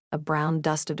spirit, a brown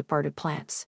dust of departed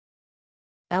plants.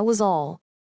 That was all.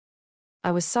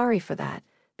 I was sorry for that,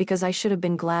 because I should have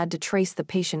been glad to trace the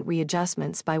patient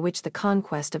readjustments by which the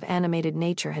conquest of animated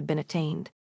nature had been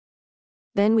attained.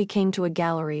 Then we came to a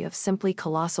gallery of simply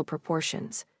colossal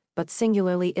proportions, but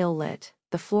singularly ill-lit,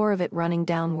 the floor of it running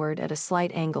downward at a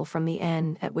slight angle from the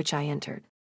end at which I entered.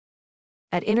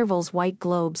 At intervals white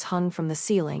globes hung from the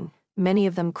ceiling, many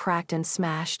of them cracked and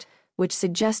smashed, which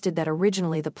suggested that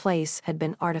originally the place had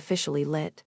been artificially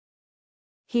lit.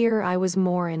 Here I was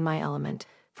more in my element,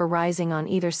 for rising on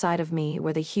either side of me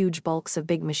were the huge bulks of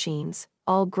big machines,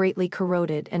 all greatly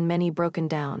corroded and many broken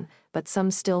down, but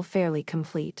some still fairly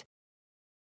complete.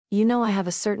 You know I have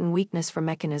a certain weakness for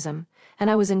mechanism, and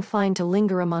I was inclined to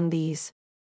linger among these.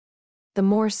 The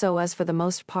more so as for the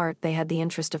most part they had the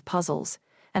interest of puzzles,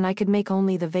 and I could make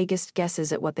only the vaguest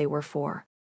guesses at what they were for.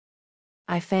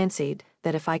 I fancied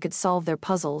that if I could solve their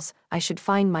puzzles, I should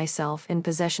find myself in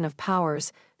possession of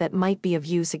powers that might be of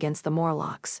use against the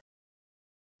Morlocks.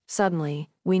 Suddenly,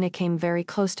 Weena came very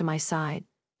close to my side,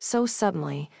 so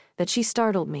suddenly that she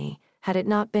startled me. Had it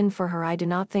not been for her, I do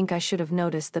not think I should have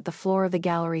noticed that the floor of the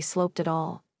gallery sloped at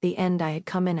all. The end I had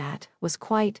come in at was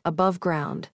quite above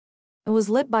ground. It was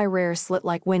lit by rare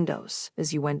slit-like windows.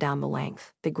 As you went down the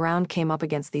length, the ground came up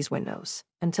against these windows,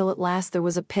 until at last there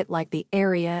was a pit like the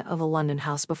area of a London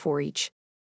house before each,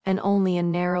 and only a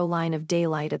narrow line of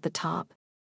daylight at the top.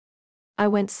 I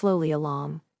went slowly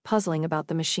along, puzzling about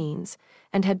the machines,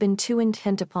 and had been too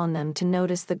intent upon them to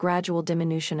notice the gradual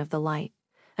diminution of the light,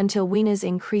 until Weena's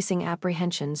increasing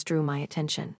apprehensions drew my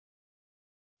attention.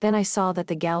 Then I saw that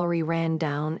the gallery ran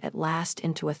down at last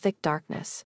into a thick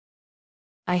darkness.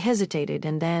 I hesitated,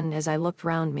 and then, as I looked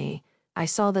round me, I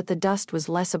saw that the dust was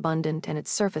less abundant and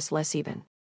its surface less even.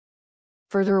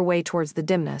 Further away towards the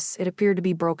dimness, it appeared to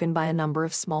be broken by a number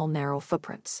of small, narrow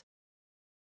footprints.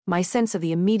 My sense of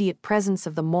the immediate presence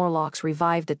of the Morlocks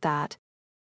revived at that.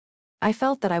 I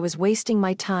felt that I was wasting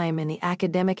my time in the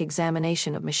academic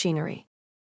examination of machinery.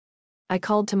 I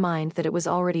called to mind that it was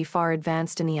already far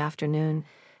advanced in the afternoon,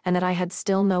 and that I had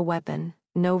still no weapon,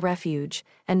 no refuge,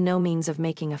 and no means of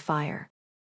making a fire.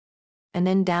 And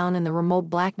then down in the remote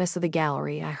blackness of the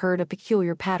gallery I heard a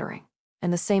peculiar pattering,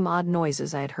 and the same odd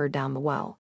noises I had heard down the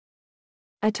well.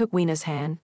 I took Weena's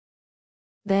hand.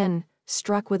 Then,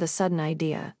 struck with a sudden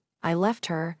idea, I left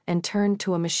her and turned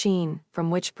to a machine from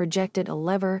which projected a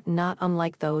lever not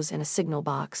unlike those in a signal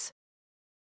box.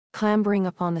 Clambering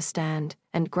upon the stand,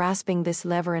 and grasping this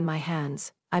lever in my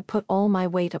hands, I put all my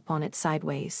weight upon it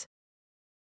sideways.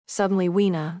 Suddenly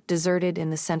Weena, deserted in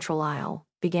the central aisle,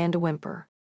 began to whimper.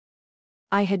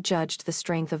 I had judged the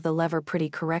strength of the lever pretty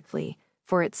correctly,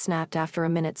 for it snapped after a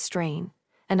minute's strain,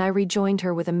 and I rejoined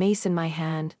her with a mace in my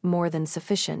hand, more than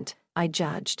sufficient, I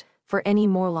judged, for any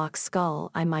Morlock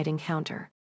skull I might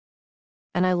encounter.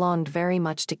 And I longed very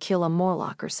much to kill a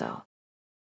Morlock or so.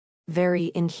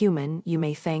 Very inhuman, you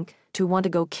may think, to want to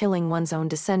go killing one's own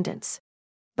descendants.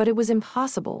 But it was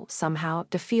impossible, somehow,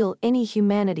 to feel any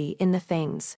humanity in the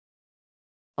things.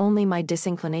 Only my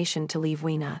disinclination to leave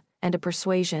Weena, and a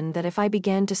persuasion that if I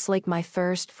began to slake my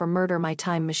thirst for murder my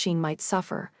time machine might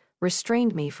suffer,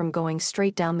 restrained me from going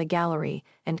straight down the gallery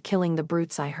and killing the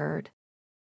brutes I heard.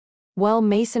 Well,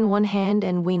 mace in one hand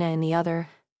and Weena in the other,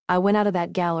 I went out of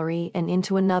that gallery and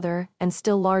into another and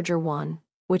still larger one,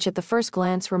 which at the first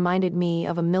glance reminded me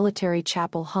of a military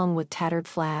chapel hung with tattered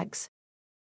flags.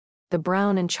 The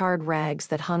brown and charred rags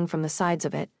that hung from the sides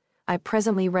of it, I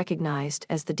presently recognized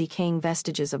as the decaying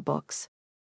vestiges of books.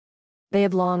 They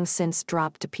had long since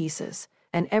dropped to pieces,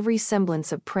 and every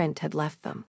semblance of print had left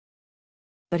them.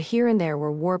 But here and there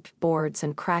were warped boards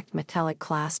and cracked metallic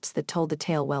clasps that told the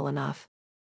tale well enough.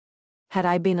 Had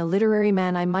I been a literary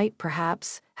man, I might,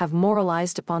 perhaps, have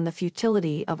moralized upon the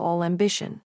futility of all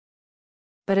ambition.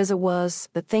 But as it was,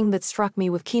 the thing that struck me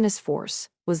with keenest force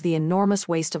was the enormous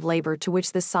waste of labor to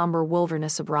which this somber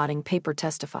wilderness of rotting paper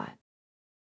testified.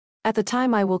 At the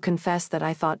time, I will confess that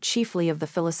I thought chiefly of the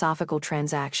philosophical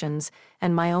transactions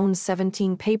and my own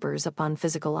 17 papers upon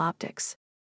physical optics.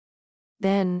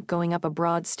 Then, going up a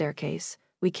broad staircase,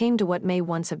 we came to what may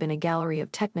once have been a gallery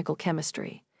of technical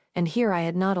chemistry, and here I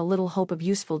had not a little hope of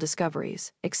useful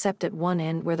discoveries, except at one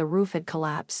end where the roof had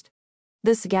collapsed.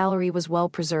 This gallery was well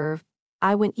preserved.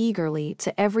 I went eagerly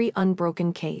to every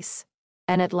unbroken case,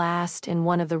 and at last, in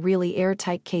one of the really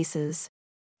airtight cases,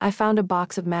 I found a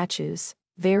box of matches.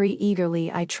 Very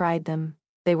eagerly I tried them.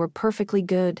 They were perfectly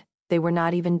good. They were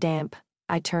not even damp.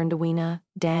 I turned to Weena.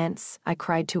 "Dance," I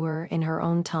cried to her in her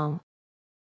own tongue.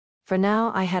 For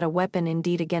now I had a weapon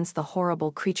indeed against the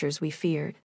horrible creatures we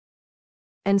feared.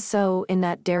 And so, in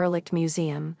that derelict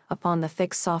museum, upon the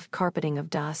thick soft carpeting of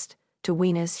dust, to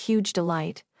Weena's huge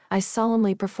delight, I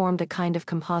solemnly performed a kind of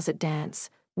composite dance,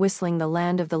 whistling the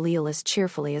Land of the Leal as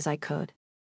cheerfully as I could.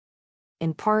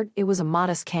 In part it was a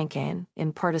modest cancan,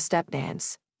 in part a step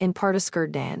dance, in part a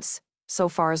skirt dance, so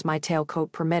far as my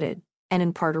tailcoat permitted, and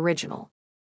in part original.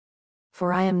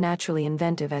 For I am naturally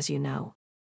inventive, as you know.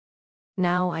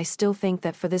 Now I still think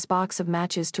that for this box of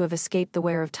matches to have escaped the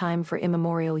wear of time for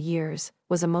immemorial years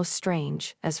was a most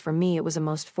strange, as for me it was a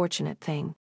most fortunate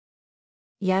thing.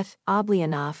 Yet, oddly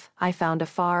enough, I found a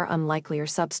far unlikelier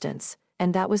substance,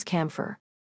 and that was camphor.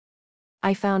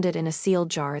 I found it in a sealed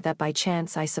jar that by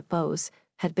chance, I suppose,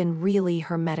 had been really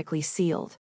hermetically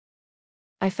sealed.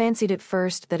 I fancied at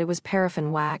first that it was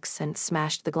paraffin wax and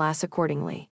smashed the glass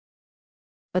accordingly.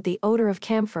 But the odor of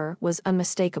camphor was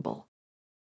unmistakable.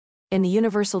 In the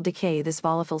universal decay this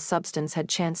volatile substance had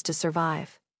chanced to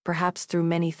survive, perhaps through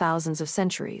many thousands of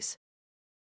centuries.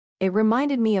 It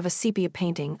reminded me of a sepia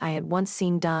painting I had once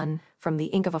seen done from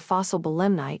the ink of a fossil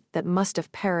belemnite that must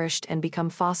have perished and become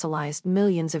fossilized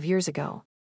millions of years ago.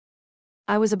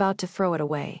 I was about to throw it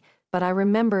away, but I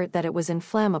remembered that it was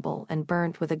inflammable and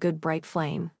burnt with a good bright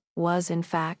flame, was, in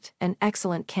fact, an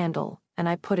excellent candle, and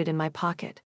I put it in my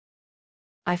pocket.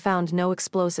 I found no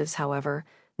explosives, however,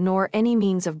 nor any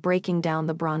means of breaking down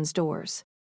the bronze doors.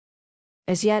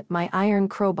 As yet, my iron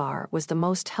crowbar was the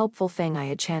most helpful thing I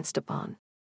had chanced upon.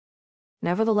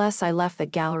 Nevertheless, I left the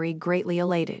gallery greatly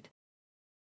elated.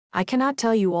 I cannot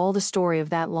tell you all the story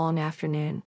of that long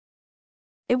afternoon.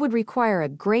 It would require a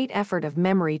great effort of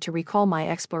memory to recall my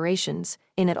explorations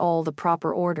in at all the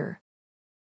proper order.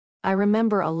 I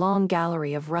remember a long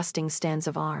gallery of rusting stands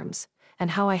of arms,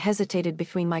 and how I hesitated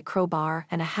between my crowbar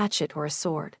and a hatchet or a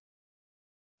sword.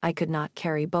 I could not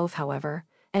carry both, however,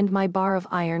 and my bar of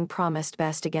iron promised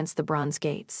best against the bronze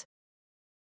gates.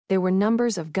 There were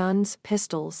numbers of guns,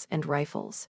 pistols, and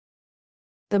rifles.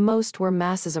 The most were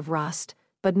masses of rust,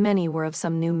 but many were of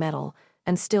some new metal,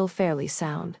 and still fairly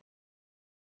sound.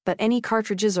 But any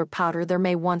cartridges or powder there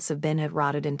may once have been had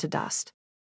rotted into dust.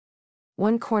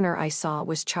 One corner I saw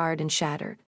was charred and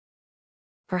shattered.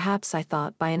 Perhaps, I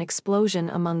thought, by an explosion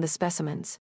among the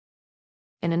specimens.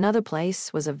 In another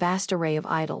place was a vast array of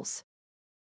idols.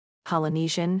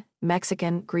 Polynesian,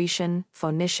 Mexican, Grecian,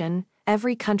 Phoenician,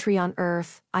 every country on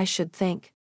earth, I should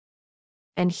think.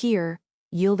 And here,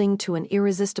 yielding to an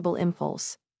irresistible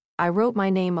impulse, I wrote my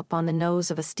name upon the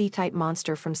nose of a steatite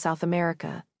monster from South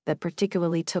America that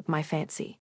particularly took my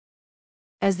fancy.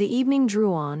 As the evening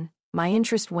drew on, my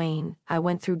interest waned. I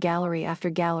went through gallery after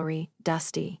gallery,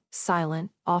 dusty,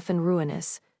 silent, often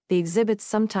ruinous, the exhibits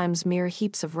sometimes mere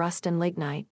heaps of rust and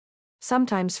lignite.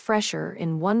 Sometimes fresher.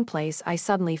 In one place I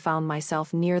suddenly found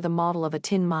myself near the model of a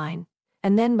tin mine,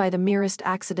 and then by the merest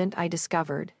accident I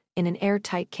discovered, in an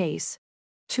airtight case,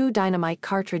 2 dynamite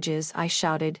cartridges. I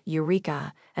shouted,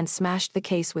 "Eureka," and smashed the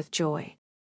case with joy.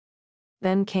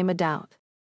 Then came a doubt.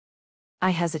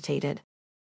 I hesitated.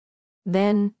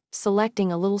 Then,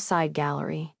 selecting a little side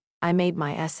gallery, I made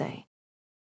my essay.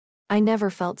 I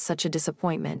never felt such a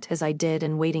disappointment as I did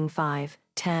in waiting 5,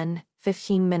 10,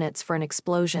 15 minutes for an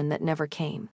explosion that never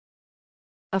came.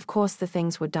 Of course the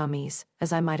things were dummies,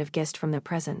 as I might have guessed from their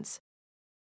presence.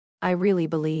 I really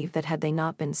believe that had they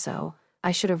not been so,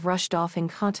 I should have rushed off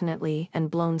incontinently and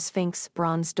blown Sphinx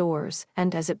bronze doors,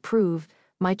 and, as it proved,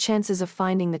 my chances of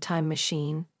finding the time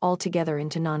machine altogether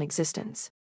into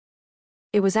non-existence.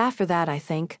 It was after that, I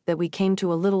think, that we came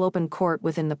to a little open court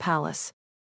within the palace.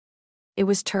 It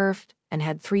was turfed and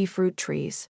had 3 fruit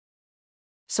trees.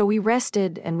 So we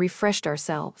rested and refreshed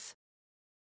ourselves.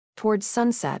 Towards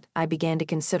sunset, I began to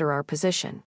consider our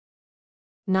position.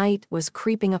 Night was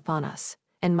creeping upon us,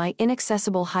 and my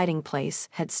inaccessible hiding place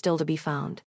had still to be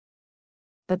found.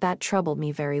 But that troubled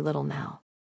me very little now.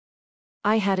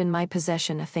 I had in my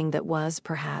possession a thing that was,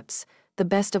 perhaps, the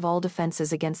best of all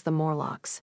defenses against the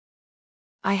Morlocks.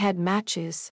 I had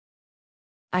matches.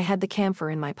 I had the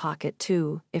camphor in my pocket,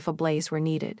 too, if a blaze were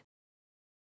needed.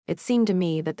 It seemed to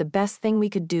me that the best thing we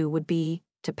could do would be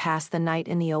to pass the night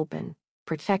in the open,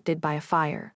 protected by a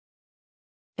fire.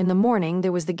 In the morning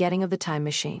there was the getting of the time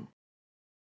machine.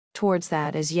 Towards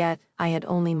that, as yet, I had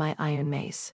only my iron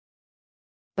mace.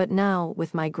 But now,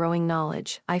 with my growing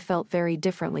knowledge, I felt very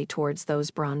differently towards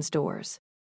those bronze doors.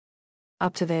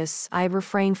 Up to this, I had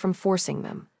refrained from forcing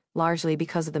them, largely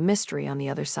because of the mystery on the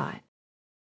other side.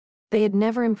 They had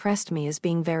never impressed me as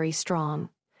being very strong,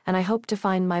 and I hoped to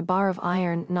find my bar of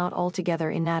iron not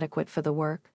altogether inadequate for the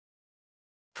work.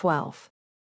 12.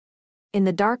 In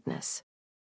the darkness,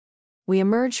 we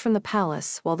emerged from the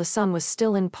palace while the sun was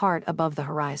still in part above the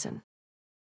horizon.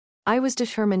 I was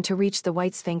determined to reach the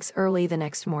White Sphinx early the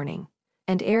next morning,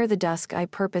 and ere the dusk I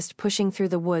purposed pushing through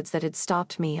the woods that had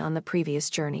stopped me on the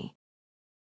previous journey.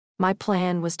 My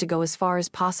plan was to go as far as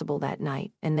possible that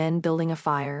night, and then building a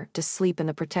fire to sleep in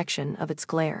the protection of its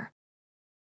glare.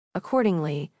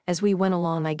 Accordingly, as we went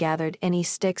along, I gathered any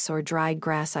sticks or dried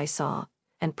grass I saw,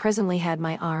 and presently had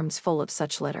my arms full of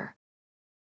such litter.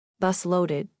 Thus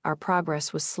loaded, our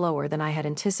progress was slower than I had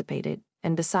anticipated,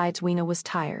 and besides, Weena was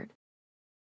tired.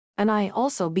 And I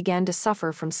also began to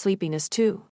suffer from sleepiness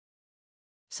too,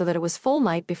 so that it was full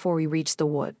night before we reached the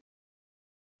wood.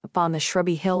 Upon the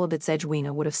shrubby hill at its edge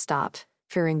Weena would have stopped,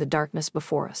 fearing the darkness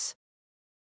before us.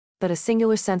 But a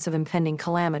singular sense of impending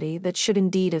calamity that should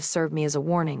indeed have served me as a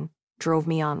warning drove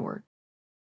me onward.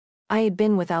 I had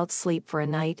been without sleep for a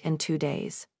night and 2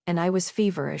 days, and I was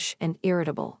feverish and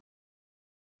irritable.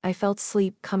 I felt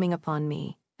sleep coming upon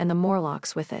me, and the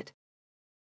Morlocks with it.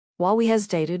 While we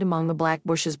hesitated among the black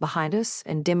bushes behind us,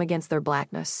 and dim against their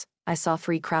blackness, I saw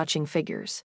 3 crouching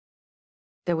figures.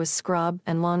 There was scrub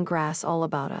and long grass all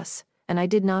about us, and I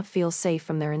did not feel safe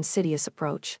from their insidious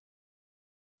approach.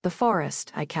 The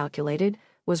forest, I calculated,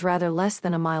 was rather less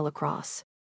than a mile across.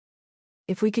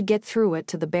 If we could get through it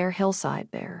to the bare hillside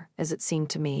there, as it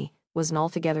seemed to me, was an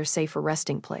altogether safer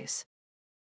resting place.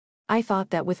 I thought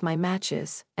that with my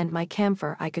matches and my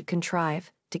camphor I could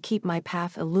contrive to keep my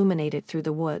path illuminated through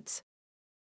the woods.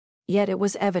 Yet it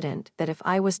was evident that if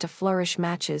I was to flourish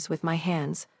matches with my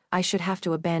hands, I should have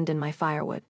to abandon my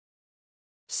firewood.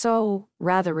 So,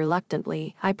 rather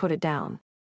reluctantly, I put it down.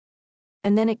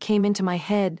 And then it came into my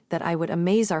head that I would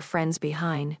amaze our friends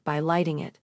behind by lighting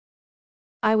it.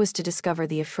 I was to discover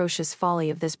the atrocious folly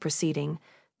of this proceeding,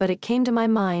 but it came to my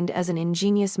mind as an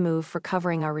ingenious move for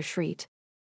covering our retreat.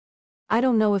 I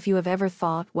don't know if you have ever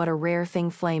thought what a rare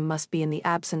thing flame must be in the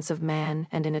absence of man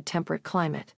and in a temperate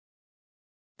climate.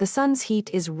 The sun's heat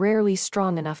is rarely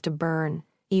strong enough to burn,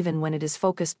 even when it is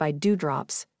focused by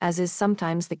dewdrops, as is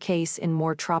sometimes the case in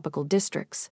more tropical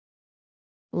districts.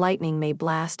 Lightning may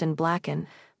blast and blacken,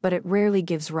 but it rarely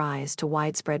gives rise to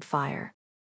widespread fire.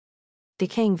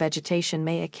 Decaying vegetation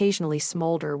may occasionally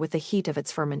smolder with the heat of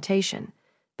its fermentation,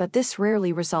 but this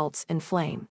rarely results in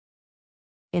flame.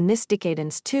 In this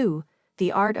decadence, too,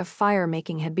 the art of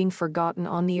fire-making had been forgotten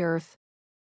on the earth.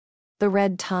 The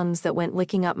red tongues that went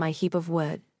licking up my heap of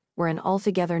wood were an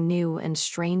altogether new and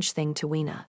strange thing to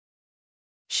Weena.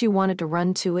 She wanted to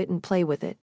run to it and play with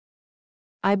it.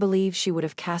 I believe she would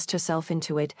have cast herself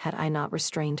into it had I not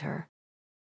restrained her.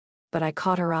 But I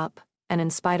caught her up, and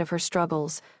in spite of her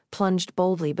struggles, plunged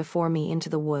boldly before me into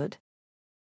the wood.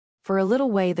 For a little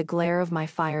way the glare of my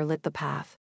fire lit the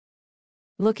path.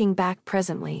 Looking back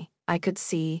presently, I could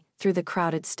see, through the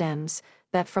crowded stems,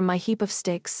 that from my heap of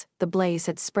sticks, the blaze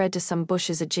had spread to some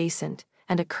bushes adjacent,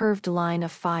 and a curved line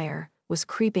of fire was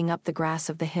creeping up the grass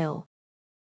of the hill.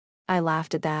 I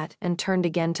laughed at that and turned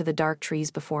again to the dark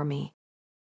trees before me.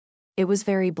 It was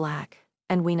very black,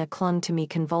 and Weena clung to me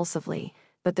convulsively,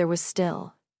 but there was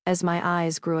still, as my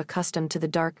eyes grew accustomed to the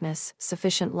darkness,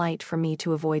 sufficient light for me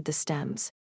to avoid the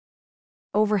stems.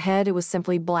 Overhead it was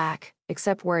simply black,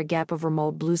 except where a gap of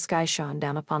remote blue sky shone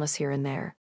down upon us here and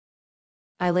there.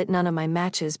 I lit none of my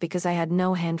matches because I had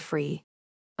no hand free.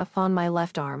 Upon my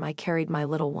left arm I carried my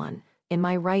little one, in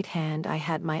my right hand I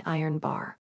had my iron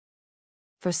bar.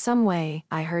 For some way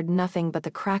I heard nothing but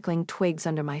the crackling twigs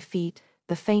under my feet,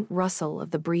 the faint rustle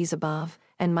of the breeze above,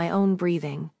 and my own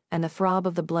breathing, and the throb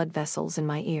of the blood vessels in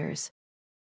my ears.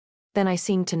 Then I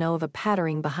seemed to know of a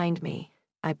pattering behind me.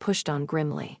 I pushed on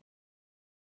grimly.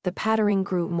 The pattering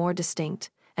grew more distinct,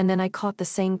 and then I caught the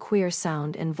same queer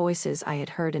sound and voices I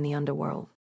had heard in the underworld.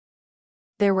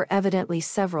 There were evidently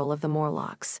several of the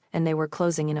Morlocks, and they were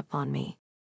closing in upon me.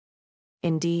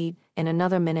 Indeed, in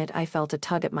another minute I felt a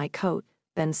tug at my coat,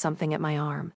 then something at my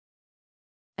arm.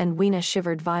 And Weena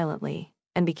shivered violently,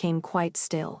 and became quite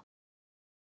still.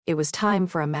 It was time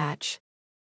for a match.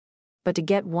 But to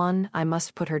get one, I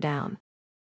must put her down.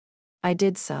 I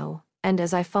did so, and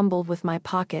as I fumbled with my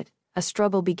pocket, a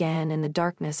struggle began in the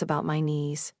darkness about my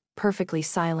knees, perfectly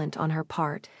silent on her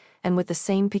part, and with the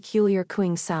same peculiar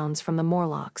cooing sounds from the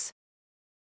Morlocks.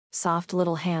 Soft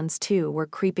little hands, too, were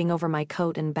creeping over my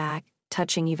coat and back,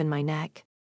 touching even my neck.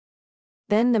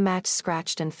 Then the match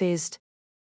scratched and fizzed.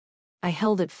 I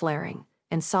held it flaring,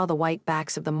 and saw the white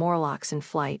backs of the Morlocks in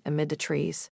flight amid the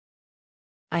trees.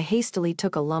 I hastily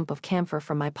took a lump of camphor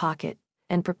from my pocket,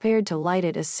 and prepared to light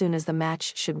it as soon as the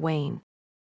match should wane.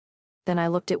 Then I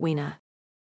looked at Weena.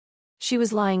 She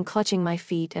was lying clutching my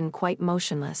feet and quite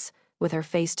motionless, with her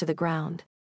face to the ground.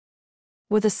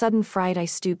 With a sudden fright I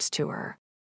stooped to her.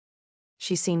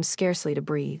 She seemed scarcely to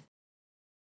breathe.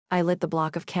 I lit the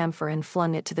block of camphor and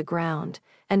flung it to the ground,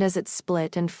 and as it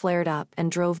split and flared up and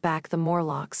drove back the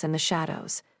Morlocks and the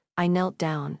shadows, I knelt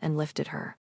down and lifted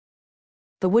her.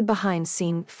 The wood behind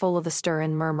seemed full of the stir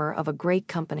and murmur of a great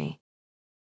company.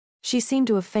 She seemed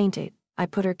to have fainted. I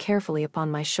put her carefully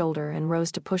upon my shoulder and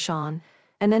rose to push on,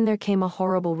 and then there came a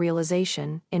horrible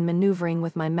realization. In maneuvering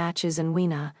with my matches and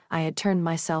Weena, I had turned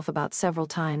myself about several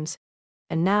times,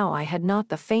 and now I had not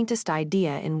the faintest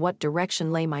idea in what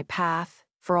direction lay my path.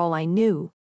 For all I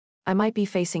knew, I might be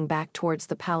facing back towards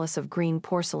the palace of green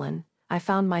porcelain. I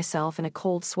found myself in a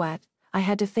cold sweat. I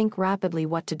had to think rapidly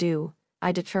what to do.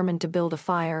 I determined to build a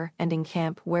fire and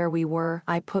encamp where we were.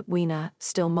 I put Weena,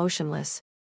 still motionless,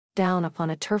 down upon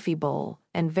a turfy bowl,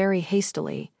 and very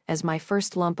hastily, as my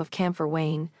first lump of camphor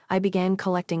waned, I began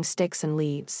collecting sticks and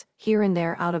leaves. Here and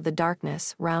there out of the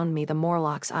darkness round me the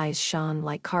Morlock's eyes shone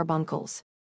like carbuncles.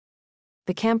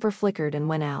 The camphor flickered and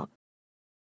went out.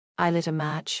 I lit a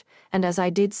match, and as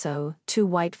I did so, two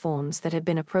white forms that had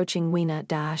been approaching Weena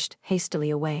dashed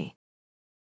hastily away.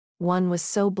 One was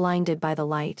so blinded by the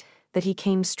light that he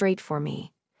came straight for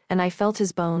me, and I felt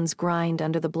his bones grind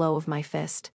under the blow of my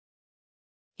fist.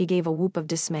 He gave a whoop of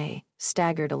dismay,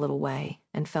 staggered a little way,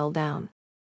 and fell down.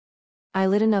 I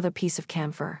lit another piece of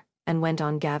camphor, and went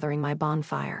on gathering my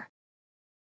bonfire.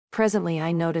 Presently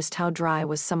I noticed how dry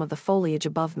was some of the foliage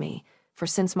above me, for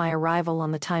since my arrival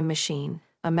on the time machine,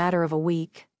 a matter of a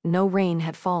week, no rain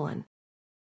had fallen.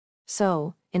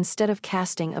 So, instead of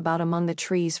casting about among the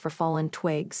trees for fallen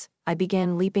twigs, I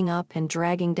began leaping up and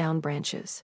dragging down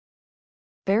branches.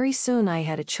 Very soon I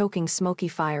had a choking smoky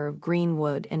fire of green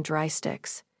wood and dry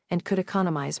sticks, and could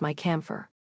economize my camphor.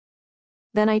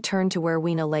 Then I turned to where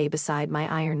Weena lay beside my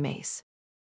iron mace.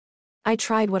 I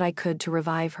tried what I could to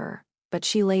revive her, but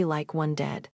she lay like one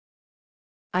dead.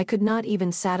 I could not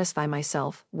even satisfy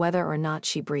myself whether or not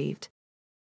she breathed.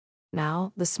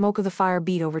 Now, the smoke of the fire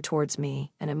beat over towards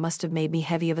me, and it must have made me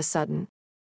heavy of a sudden.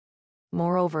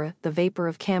 Moreover, the vapor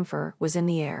of camphor was in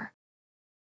the air.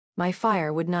 My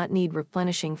fire would not need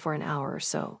replenishing for an hour or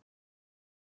so.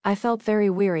 I felt very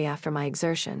weary after my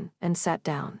exertion, and sat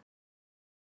down.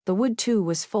 The wood, too,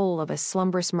 was full of a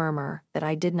slumberous murmur that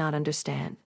I did not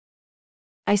understand.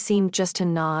 I seemed just to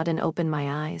nod and open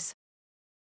my eyes.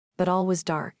 But all was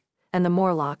dark, and the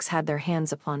Morlocks had their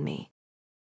hands upon me.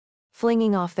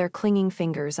 Flinging off their clinging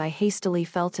fingers, I hastily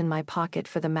felt in my pocket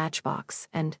for the matchbox,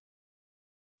 and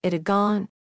it had gone.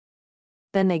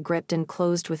 Then they gripped and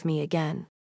closed with me again.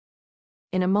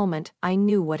 In a moment, I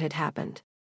knew what had happened.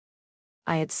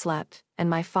 I had slept, and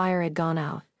my fire had gone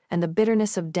out, and the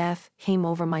bitterness of death came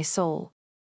over my soul.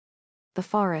 The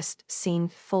forest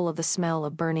seemed full of the smell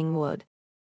of burning wood.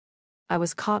 I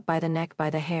was caught by the neck, by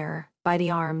the hair, by the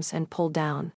arms, and pulled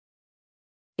down.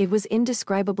 It was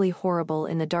indescribably horrible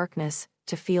in the darkness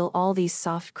to feel all these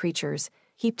soft creatures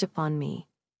heaped upon me.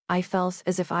 I felt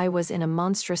as if I was in a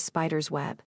monstrous spider's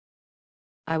web.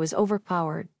 I was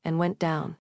overpowered and went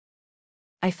down.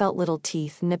 I felt little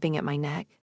teeth nipping at my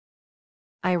neck.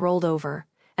 I rolled over,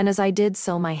 and as I did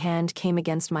so my hand came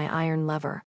against my iron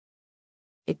lever.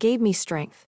 It gave me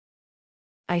strength.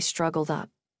 I struggled up,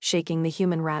 shaking the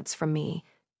human rats from me,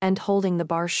 and holding the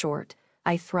bar short,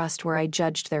 I thrust where I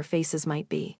judged their faces might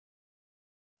be.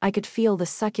 I could feel the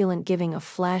succulent giving of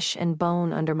flesh and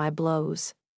bone under my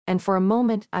blows, and for a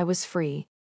moment I was free.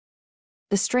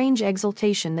 The strange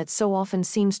exultation that so often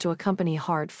seems to accompany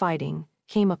hard fighting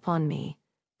came upon me.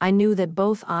 I knew that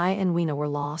both I and Weena were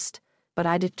lost, but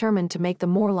I determined to make the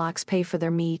Morlocks pay for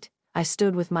their meat. I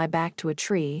stood with my back to a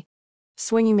tree,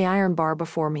 swinging the iron bar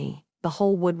before me. The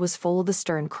whole wood was full of the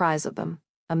stern cries of them.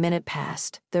 A minute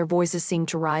passed, their voices seemed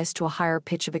to rise to a higher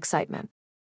pitch of excitement,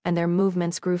 and their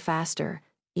movements grew faster,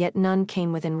 yet none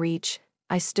came within reach.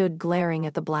 I stood glaring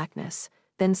at the blackness.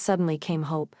 Then suddenly came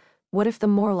hope. What if the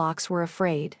Morlocks were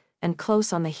afraid? And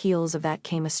close on the heels of that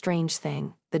came a strange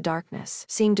thing. The darkness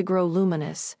seemed to grow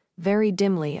luminous. Very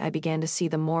dimly I began to see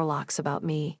the Morlocks about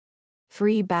me.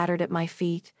 3 battered at my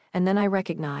feet, and then I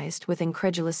recognized, with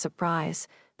incredulous surprise,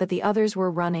 that the others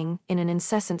were running in an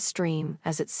incessant stream,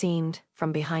 as it seemed,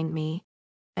 from behind me,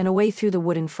 and away through the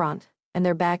wood in front, and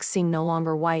their backs seemed no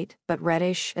longer white, but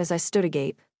reddish. As I stood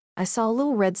agape, I saw a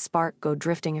little red spark go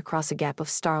drifting across a gap of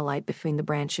starlight between the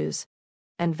branches,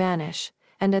 and vanish,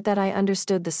 and at that I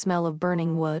understood the smell of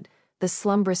burning wood, the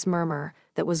slumbrous murmur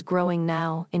that was growing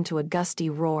now into a gusty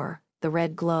roar, the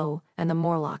red glow, and the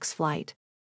Morlock's flight.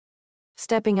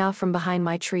 Stepping out from behind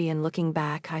my tree and looking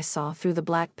back, I saw, through the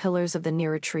black pillars of the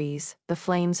nearer trees, the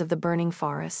flames of the burning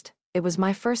forest. It was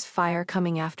my first fire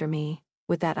coming after me.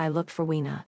 With that I looked for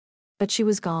Weena. But she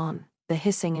was gone. The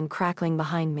hissing and crackling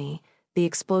behind me, the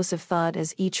explosive thud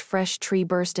as each fresh tree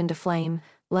burst into flame,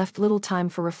 left little time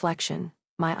for reflection.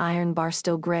 My iron bar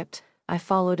still gripped, I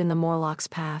followed in the Morlock's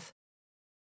path.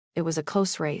 It was a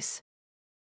close race.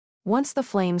 Once the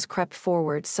flames crept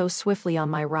forward so swiftly on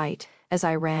my right, as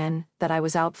I ran, that I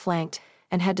was outflanked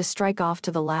and had to strike off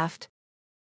to the left.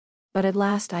 But at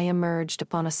last I emerged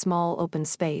upon a small open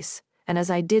space, and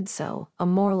as I did so, a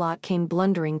Morlock came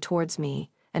blundering towards me,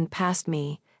 and past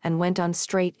me, and went on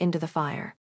straight into the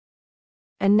fire.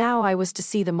 And now I was to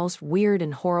see the most weird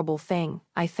and horrible thing,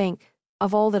 I think,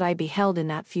 of all that I beheld in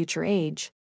that future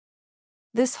age.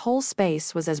 This whole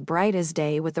space was as bright as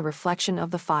day with the reflection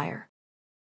of the fire.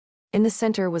 In the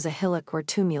center was a hillock or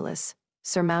tumulus,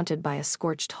 surmounted by a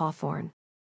scorched hawthorn.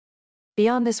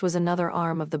 Beyond this was another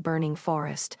arm of the burning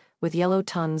forest, with yellow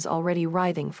tongues already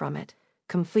writhing from it,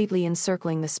 completely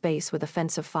encircling the space with a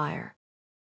fence of fire.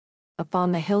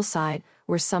 Upon the hillside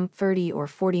were some 30 or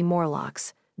 40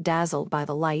 Morlocks, dazzled by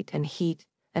the light and heat,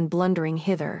 and blundering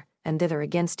hither and thither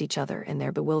against each other in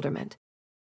their bewilderment.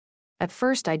 At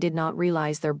first I did not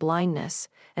realize their blindness,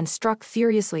 and struck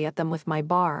furiously at them with my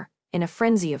bar, in a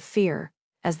frenzy of fear,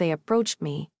 as they approached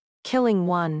me, killing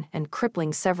one and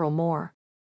crippling several more.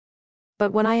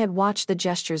 But when I had watched the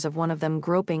gestures of one of them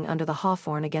groping under the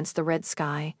hawthorn against the red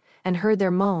sky, and heard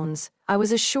their moans, I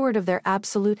was assured of their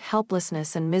absolute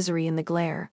helplessness and misery in the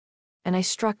glare, and I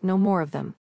struck no more of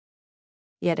them.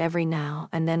 Yet every now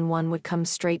and then one would come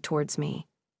straight towards me,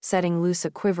 setting loose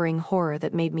a quivering horror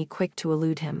that made me quick to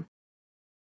elude him.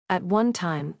 At one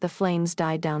time the flames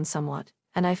died down somewhat,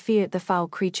 and I feared the foul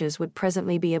creatures would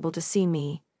presently be able to see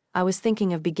me. I was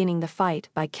thinking of beginning the fight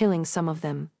by killing some of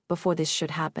them, before this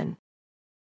should happen.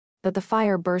 But the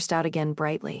fire burst out again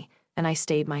brightly, and I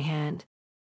stayed my hand.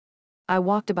 I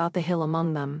walked about the hill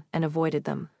among them, and avoided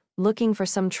them, looking for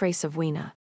some trace of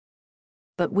Weena.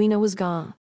 But Weena was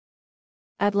gone.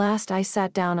 At last I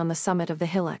sat down on the summit of the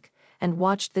hillock, and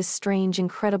watched this strange,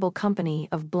 incredible company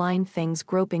of blind things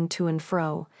groping to and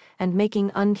fro, and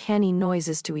making uncanny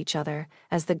noises to each other,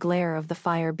 as the glare of the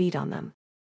fire beat on them.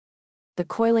 The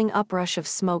coiling uprush of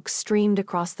smoke streamed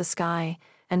across the sky,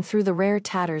 and through the rare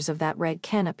tatters of that red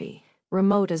canopy,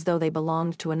 remote as though they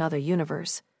belonged to another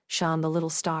universe, shone the little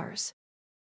stars.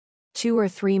 2 or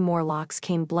 3 Morlocks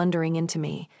came blundering into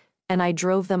me, and I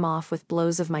drove them off with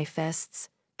blows of my fists,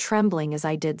 trembling as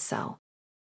I did so.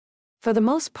 For the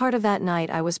most part of that night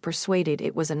I was persuaded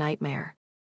it was a nightmare.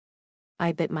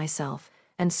 I bit myself,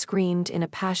 and screamed in a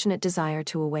passionate desire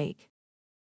to awake.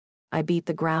 I beat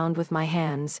the ground with my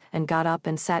hands, and got up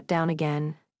and sat down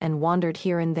again, and wandered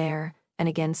here and there, and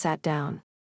again sat down.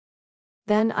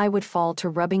 Then I would fall to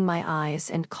rubbing my eyes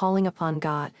and calling upon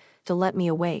God to let me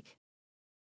awake.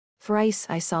 Thrice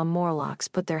I saw Morlocks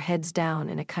put their heads down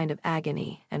in a kind of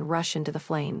agony and rush into the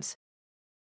flames.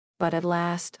 But at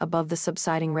last, above the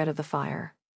subsiding red of the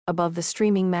fire, above the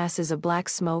streaming masses of black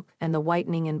smoke and the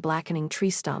whitening and blackening tree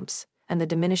stumps, and the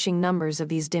diminishing numbers of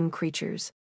these dim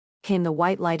creatures, came the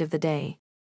white light of the day.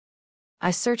 I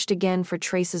searched again for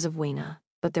traces of Weena,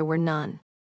 but there were none.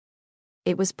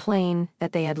 It was plain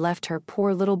that they had left her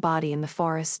poor little body in the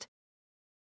forest.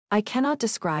 I cannot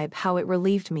describe how it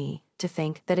relieved me to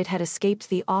think that it had escaped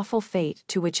the awful fate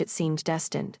to which it seemed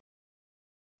destined.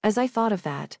 As I thought of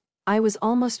that, I was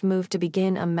almost moved to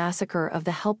begin a massacre of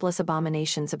the helpless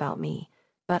abominations about me,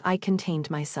 but I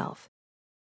contained myself.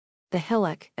 The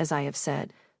hillock, as I have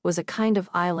said, was a kind of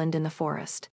island in the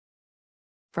forest.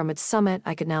 From its summit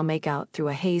I could now make out through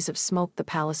a haze of smoke the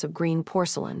palace of green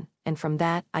porcelain, and from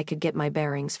that I could get my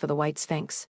bearings for the White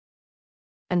Sphinx.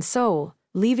 And so,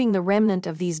 leaving the remnant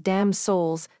of these damned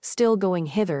souls still going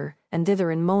hither and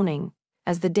thither and moaning,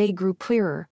 as the day grew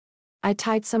clearer, I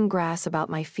tied some grass about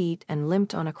my feet and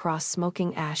limped on across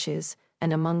smoking ashes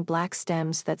and among black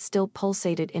stems that still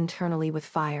pulsated internally with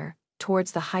fire,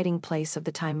 towards the hiding place of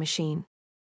the time machine.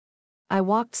 I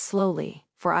walked slowly,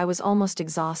 for I was almost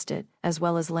exhausted, as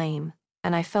well as lame,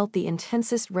 and I felt the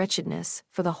intensest wretchedness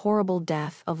for the horrible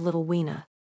death of little Weena.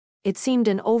 It seemed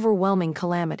an overwhelming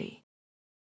calamity.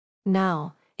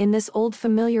 Now, in this old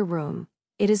familiar room,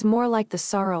 it is more like the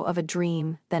sorrow of a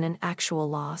dream than an actual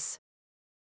loss.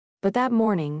 But that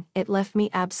morning, it left me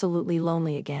absolutely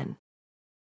lonely again.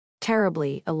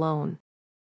 Terribly alone.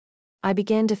 I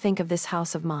began to think of this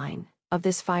house of mine, of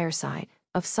this fireside,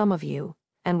 of some of you,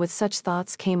 and with such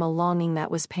thoughts came a longing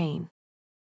that was pain.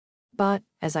 But,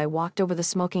 as I walked over the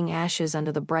smoking ashes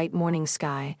under the bright morning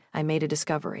sky, I made a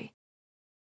discovery.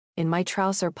 In my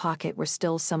trouser pocket were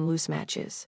still some loose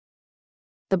matches.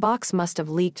 The box must have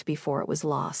leaked before it was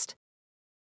lost.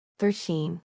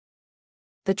 13.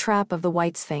 The Trap of the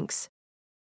White Sphinx.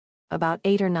 About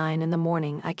 8 or 9 in the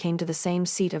morning I came to the same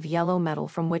seat of yellow metal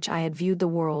from which I had viewed the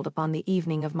world upon the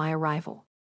evening of my arrival.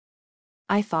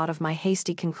 I thought of my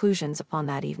hasty conclusions upon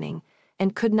that evening,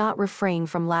 and could not refrain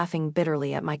from laughing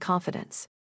bitterly at my confidence.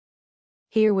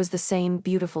 Here was the same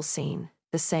beautiful scene,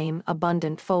 the same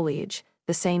abundant foliage,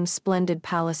 the same splendid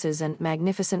palaces and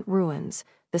magnificent ruins,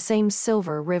 the same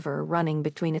silver river running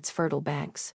between its fertile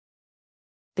banks.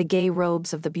 The gay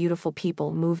robes of the beautiful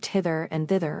people moved hither and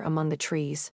thither among the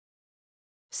trees.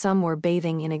 Some were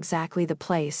bathing in exactly the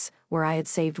place where I had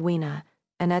saved Weena,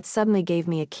 and that suddenly gave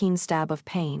me a keen stab of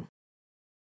pain.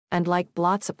 And like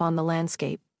blots upon the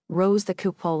landscape, rose the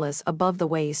cupolas above the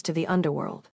ways to the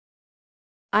underworld.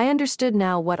 I understood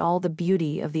now what all the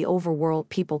beauty of the overworld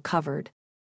people covered.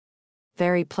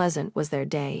 Very pleasant was their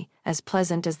day, as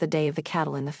pleasant as the day of the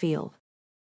cattle in the field.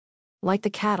 Like the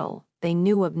cattle, they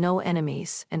knew of no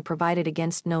enemies and provided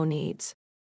against no needs.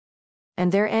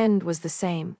 And their end was the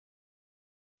same.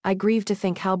 I grieved to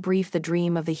think how brief the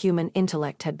dream of the human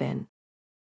intellect had been.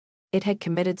 It had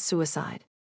committed suicide.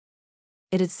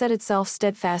 It had set itself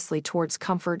steadfastly towards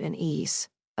comfort and ease,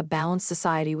 a balanced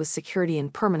society with security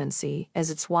and permanency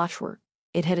as its watchword.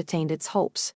 It had attained its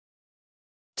hopes.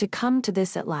 To come to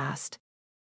this at last.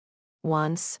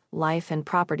 Once, life and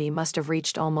property must have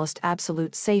reached almost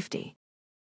absolute safety.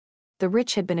 The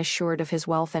rich had been assured of his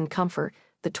wealth and comfort,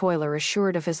 the toiler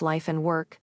assured of his life and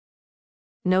work.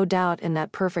 No doubt in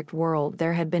that perfect world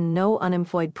there had been no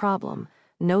unemployed problem,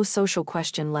 no social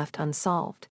question left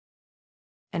unsolved.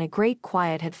 And a great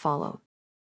quiet had followed.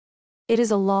 It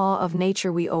is a law of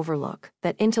nature we overlook,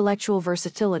 that intellectual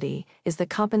versatility is the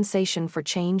compensation for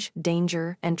change,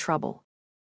 danger, and trouble.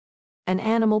 An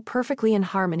animal perfectly in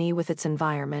harmony with its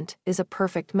environment is a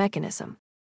perfect mechanism.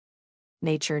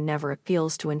 Nature never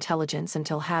appeals to intelligence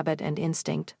until habit and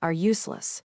instinct are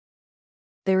useless.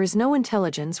 There is no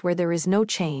intelligence where there is no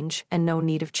change and no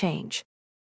need of change.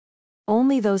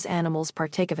 Only those animals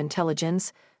partake of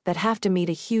intelligence that have to meet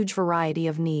a huge variety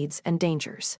of needs and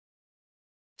dangers.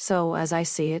 So, as I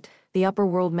see it, the upper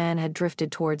world man had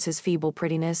drifted towards his feeble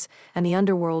prettiness, and the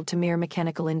underworld to mere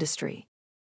mechanical industry.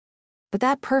 But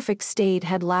that perfect state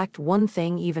had lacked one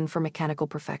thing even for mechanical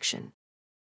perfection: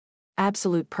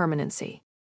 absolute permanency.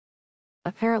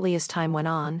 Apparently, as time went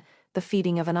on, the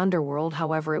feeding of an underworld,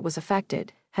 however it was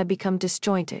affected, had become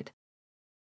disjointed.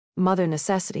 Mother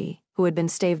Necessity, who had been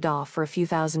staved off for a few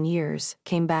thousand years,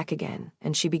 came back again,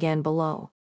 and she began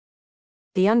below.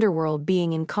 The underworld,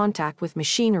 being in contact with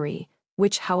machinery,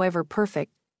 which, however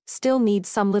perfect, still needs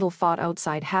some little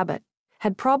thought-outside habit,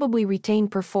 had probably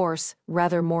retained perforce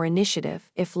rather more initiative,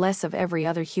 if less of every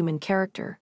other human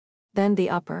character, than the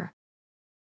upper.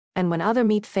 And when other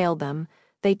meat failed them,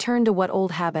 they turned to what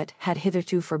old habit had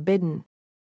hitherto forbidden.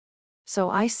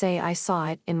 So I say I saw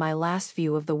it in my last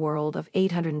view of the world of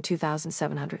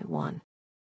 802,701.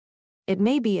 It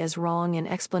may be as wrong an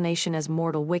explanation as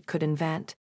mortal wit could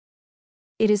invent.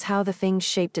 It is how the thing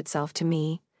shaped itself to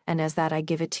me, and as that I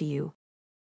give it to you.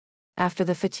 After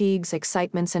the fatigues,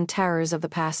 excitements, and terrors of the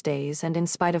past days, and in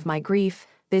spite of my grief,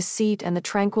 this seat and the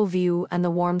tranquil view and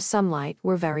the warm sunlight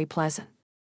were very pleasant.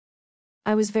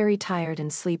 I was very tired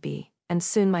and sleepy, and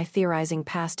soon my theorizing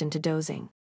passed into dozing.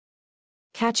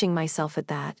 Catching myself at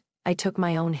that, I took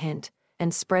my own hint,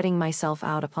 and spreading myself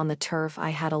out upon the turf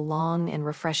I had a long and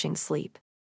refreshing sleep.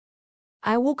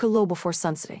 I woke a little before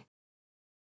sunset.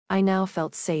 I now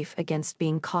felt safe against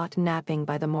being caught napping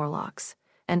by the Morlocks,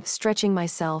 and stretching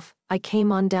myself, I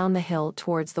came on down the hill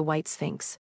towards the White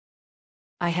Sphinx.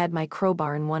 I had my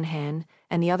crowbar in one hand,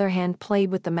 and the other hand played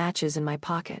with the matches in my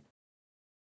pocket.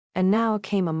 And now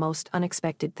came a most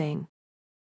unexpected thing.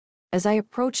 As I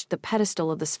approached the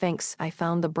pedestal of the Sphinx, I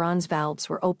found the bronze valves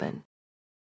were open.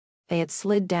 They had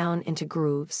slid down into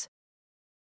grooves.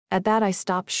 At that I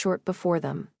stopped short before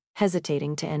them,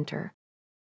 hesitating to enter.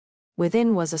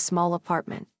 Within was a small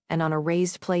apartment, and on a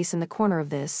raised place in the corner of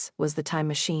this was the time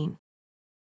machine.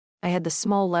 I had the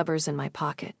small levers in my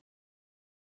pocket.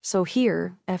 So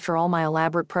here, after all my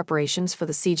elaborate preparations for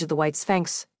the siege of the White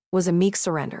Sphinx, was a meek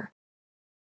surrender.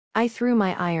 I threw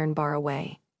my iron bar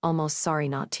away, almost sorry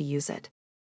not to use it.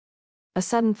 A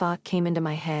sudden thought came into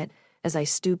my head as I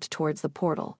stooped towards the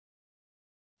portal.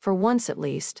 For once at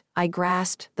least, I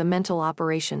grasped the mental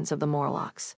operations of the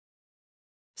Morlocks.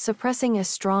 Suppressing a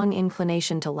strong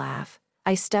inclination to laugh,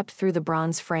 I stepped through the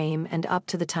bronze frame and up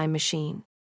to the time machine.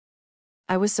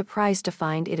 I was surprised to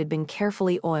find it had been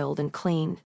carefully oiled and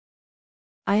cleaned.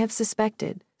 I have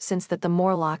suspected, since that the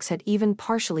Morlocks had even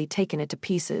partially taken it to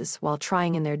pieces while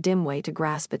trying in their dim way to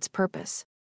grasp its purpose.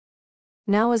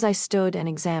 Now as I stood and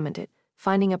examined it,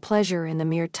 finding a pleasure in the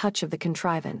mere touch of the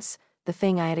contrivance, the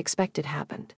thing I had expected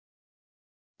happened.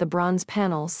 The bronze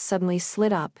panels suddenly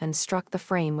slid up and struck the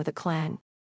frame with a clang.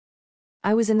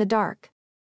 I was in the dark.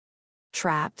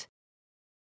 Trapped.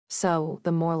 So,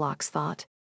 the Morlocks thought.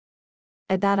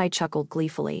 At that I chuckled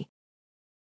gleefully.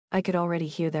 I could already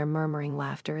hear their murmuring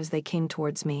laughter as they came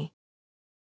towards me.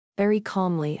 Very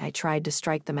calmly I tried to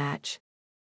strike the match.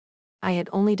 I had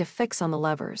only to fix on the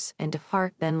levers and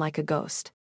depart then like a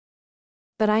ghost.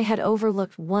 But I had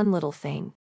overlooked one little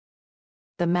thing.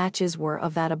 The matches were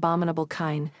of that abominable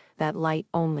kind that light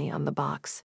only on the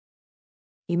box.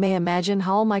 You may imagine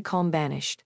how all my calm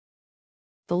vanished.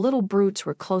 The little brutes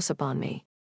were close upon me.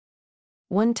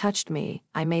 One touched me,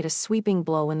 I made a sweeping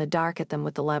blow in the dark at them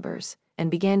with the levers, and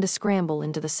began to scramble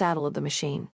into the saddle of the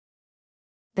machine.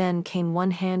 Then came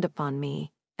one hand upon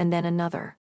me, and then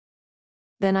another.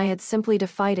 Then I had simply to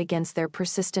fight against their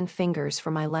persistent fingers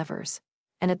for my levers,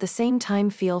 and at the same time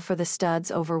feel for the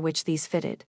studs over which these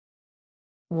fitted.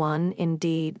 One,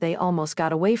 indeed, they almost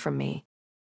got away from me.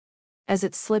 As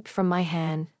it slipped from my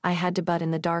hand, I had to butt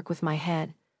in the dark with my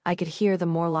head. I could hear the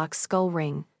Morlock's skull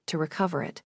ring, to recover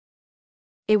it.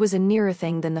 It was a nearer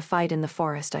thing than the fight in the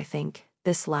forest, I think,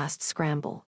 this last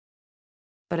scramble.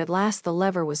 But at last the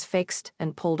lever was fixed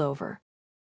and pulled over.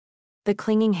 The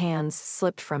clinging hands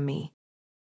slipped from me.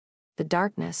 The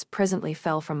darkness presently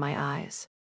fell from my eyes.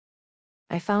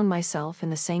 I found myself in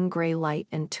the same gray light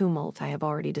and tumult I have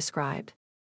already described.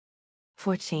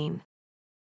 14.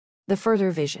 The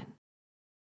further vision.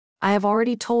 I have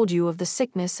already told you of the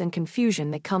sickness and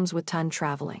confusion that comes with time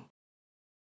traveling.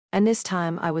 And this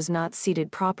time I was not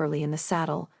seated properly in the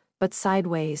saddle, but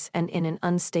sideways and in an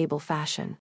unstable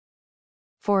fashion.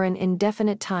 For an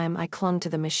indefinite time I clung to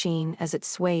the machine as it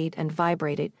swayed and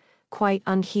vibrated, quite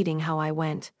unheeding how I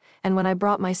went, and when I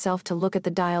brought myself to look at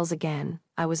the dials again,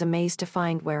 I was amazed to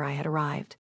find where I had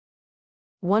arrived.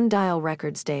 One dial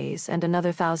records days, and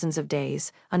another thousands of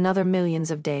days, another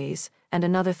millions of days, and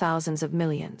another thousands of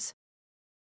millions.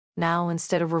 Now,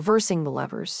 instead of reversing the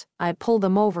levers, I had pulled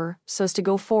them over so as to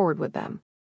go forward with them.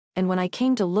 And when I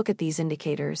came to look at these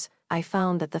indicators, I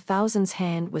found that the thousands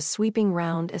hand was sweeping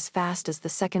round as fast as the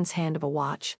seconds hand of a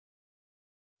watch.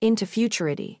 Into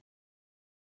futurity.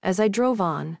 As I drove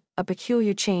on, a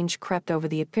peculiar change crept over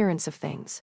the appearance of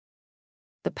things.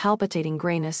 The palpitating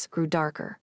grayness grew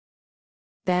darker.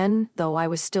 Then, though I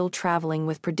was still traveling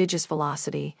with prodigious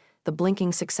velocity, the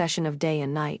blinking succession of day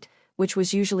and night, which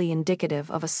was usually indicative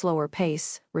of a slower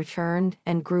pace, returned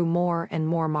and grew more and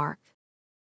more marked.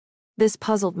 This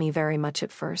puzzled me very much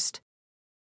at first.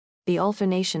 The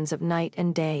alternations of night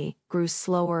and day grew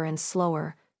slower and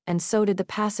slower, and so did the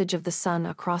passage of the sun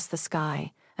across the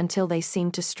sky, until they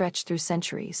seemed to stretch through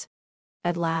centuries.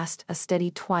 At last, a steady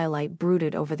twilight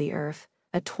brooded over the earth,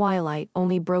 a twilight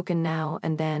only broken now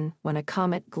and then when a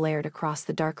comet glared across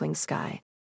the darkling sky.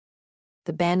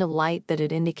 The band of light that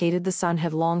had indicated the sun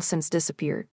had long since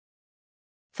disappeared.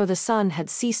 For the sun had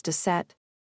ceased to set.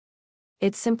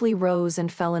 It simply rose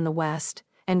and fell in the west,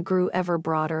 and grew ever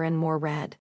broader and more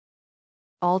red.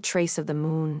 All trace of the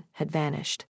moon had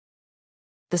vanished.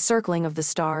 The circling of the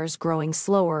stars, growing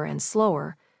slower and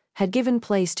slower, had given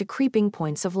place to creeping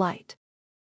points of light.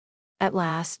 At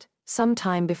last, some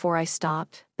time before I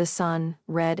stopped, the sun,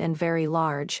 red and very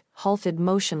large, halted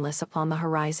motionless upon the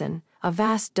horizon, a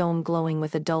vast dome glowing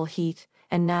with a dull heat,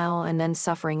 and now and then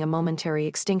suffering a momentary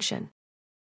extinction.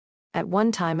 At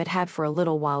one time it had for a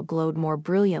little while glowed more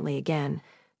brilliantly again,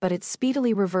 but it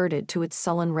speedily reverted to its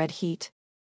sullen red heat.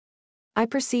 I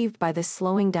perceived by this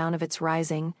slowing down of its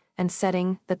rising and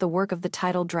setting that the work of the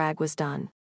tidal drag was done.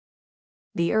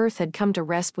 The earth had come to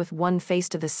rest with one face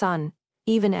to the sun,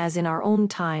 even as in our own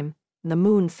time, the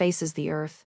moon faces the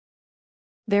earth.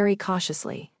 Very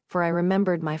cautiously, for I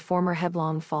remembered my former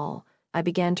headlong fall, I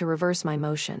began to reverse my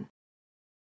motion.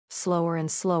 Slower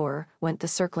and slower went the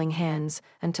circling hands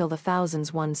until the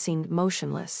thousands one seemed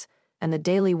motionless, and the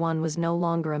daily one was no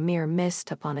longer a mere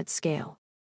mist upon its scale.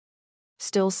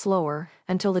 Still slower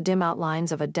until the dim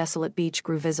outlines of a desolate beach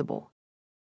grew visible.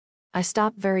 I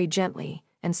stopped very gently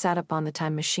and sat upon the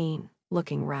time machine,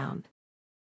 looking round.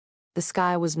 The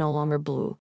sky was no longer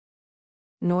blue.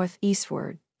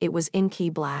 Northeastward, it was inky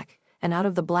black, and out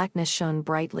of the blackness shone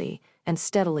brightly and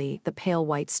steadily the pale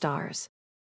white stars.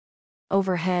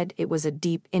 Overhead it was a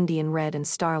deep Indian red and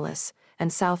starless,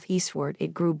 and southeastward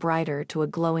it grew brighter to a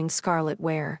glowing scarlet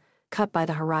where, cut by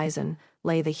the horizon,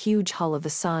 lay the huge hull of the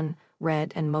sun,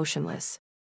 red and motionless.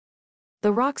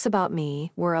 The rocks about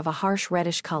me were of a harsh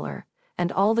reddish color,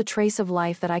 and all the trace of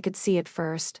life that I could see at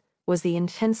first was the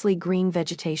intensely green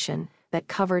vegetation that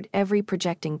covered every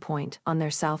projecting point on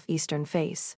their southeastern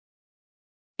face.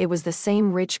 It was the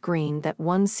same rich green that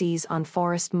one sees on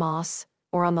forest moss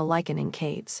or on the lichen in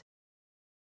caves.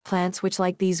 Plants which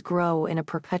like these grow in a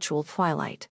perpetual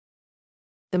twilight.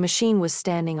 The machine was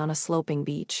standing on a sloping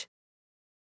beach.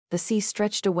 The sea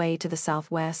stretched away to the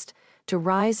southwest, to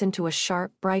rise into a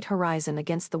sharp, bright horizon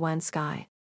against the wan sky.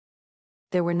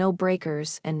 There were no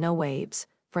breakers and no waves,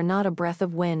 for not a breath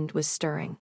of wind was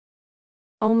stirring.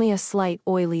 Only a slight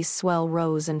oily swell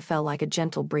rose and fell like a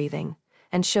gentle breathing,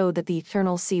 and showed that the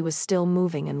eternal sea was still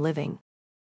moving and living.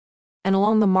 And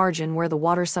along the margin where the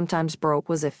water sometimes broke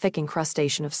was a thick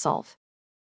incrustation of salt,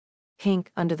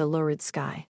 pink under the lurid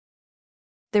sky.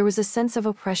 There was a sense of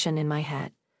oppression in my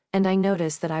head, and I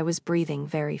noticed that I was breathing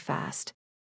very fast.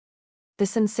 The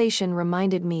sensation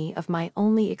reminded me of my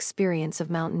only experience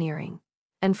of mountaineering,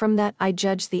 and from that I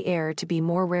judged the air to be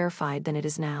more rarefied than it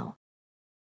is now.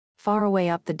 Far away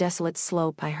up the desolate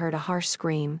slope I heard a harsh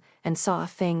scream, and saw a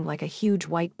thing like a huge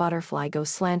white butterfly go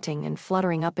slanting and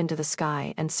fluttering up into the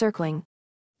sky and circling,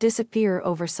 disappear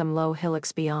over some low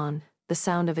hillocks beyond. The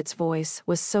sound of its voice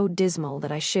was so dismal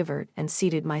that I shivered and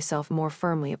seated myself more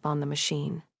firmly upon the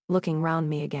machine. Looking round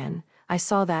me again, I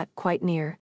saw that, quite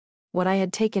near, what I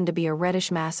had taken to be a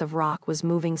reddish mass of rock was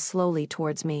moving slowly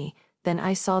towards me. Then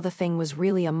I saw the thing was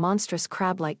really a monstrous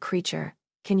crab-like creature.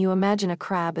 Can you imagine a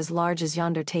crab as large as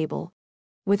yonder table?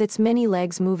 With its many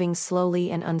legs moving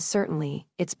slowly and uncertainly,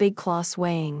 its big claw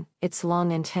swaying, its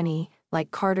long antennae,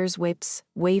 like carters' whips,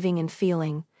 waving and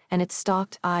feeling, and its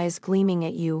stalked eyes gleaming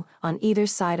at you on either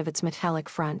side of its metallic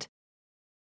front.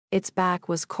 Its back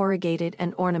was corrugated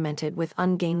and ornamented with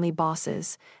ungainly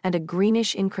bosses, and a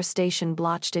greenish incrustation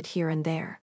blotched it here and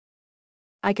there.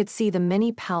 I could see the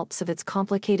many palps of its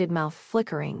complicated mouth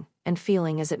flickering and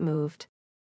feeling as it moved.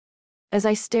 As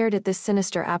I stared at this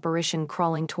sinister apparition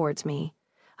crawling towards me,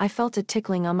 I felt a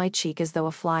tickling on my cheek as though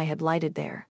a fly had lighted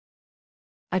there.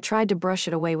 I tried to brush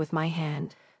it away with my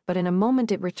hand, but in a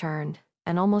moment it returned,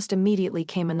 and almost immediately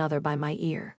came another by my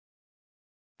ear.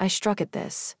 I struck at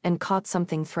this and caught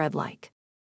something thread-like.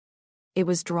 It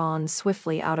was drawn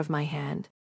swiftly out of my hand.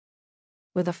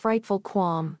 With a frightful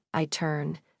qualm, I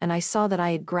turned, and I saw that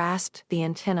I had grasped the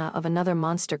antenna of another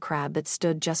monster crab that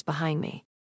stood just behind me.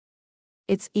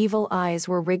 Its evil eyes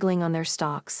were wriggling on their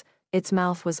stalks, its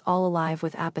mouth was all alive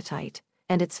with appetite,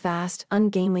 and its vast,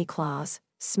 ungainly claws,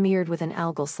 smeared with an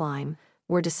algal slime,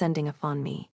 were descending upon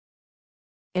me.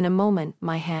 In a moment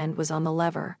my hand was on the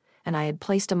lever, and I had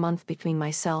placed a month between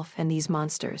myself and these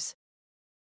monsters.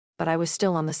 But I was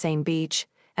still on the same beach,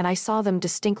 and I saw them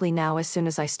distinctly now as soon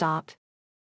as I stopped.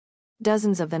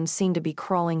 Dozens of them seemed to be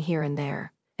crawling here and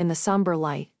there, in the somber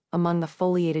light, among the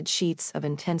foliated sheets of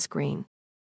intense green.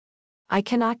 I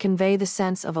cannot convey the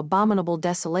sense of abominable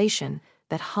desolation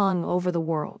that hung over the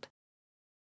world.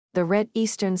 The red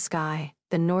eastern sky,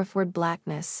 the northward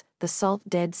blackness, the salt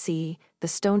Dead Sea, the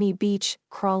stony beach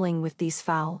crawling with these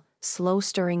foul,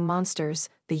 slow-stirring monsters,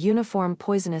 the uniform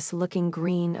poisonous-looking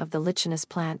green of the lichenous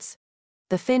plants,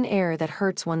 the thin air that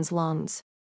hurts one's lungs,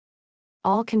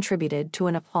 all contributed to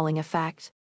an appalling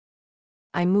effect.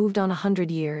 I moved on 100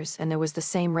 years and there was the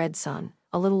same red sun,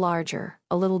 a little larger,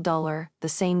 a little duller, the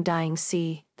same dying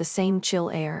sea, the same chill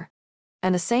air,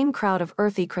 and the same crowd of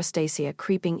earthy crustacea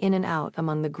creeping in and out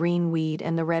among the green weed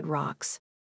and the red rocks.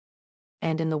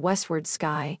 And in the westward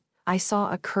sky, I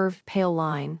saw a curved pale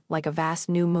line like a vast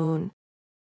new moon.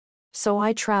 So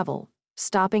I travel,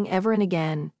 stopping ever and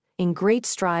again, in great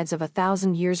strides of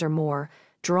 1,000 years or more,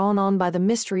 drawn on by the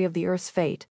mystery of the earth's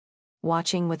fate,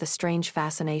 watching with a strange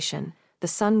fascination the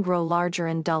sun grow larger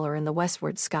and duller in the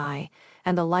westward sky,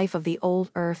 and the life of the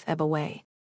old earth ebb away.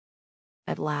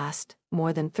 At last,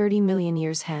 more than 30 million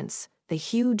years hence, the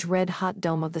huge red-hot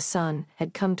dome of the sun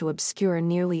had come to obscure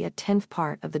nearly a tenth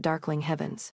part of the darkling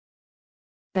heavens.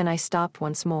 Then I stopped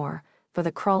once more, for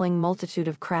the crawling multitude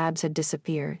of crabs had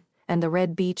disappeared, and the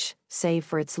red beach, save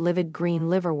for its livid green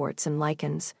liverworts and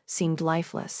lichens, seemed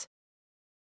lifeless.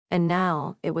 And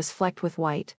now it was flecked with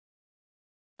white.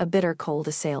 A bitter cold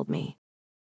assailed me.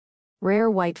 Rare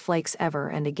white flakes ever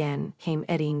and again came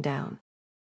eddying down.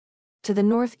 To the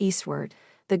northeastward,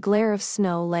 the glare of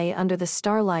snow lay under the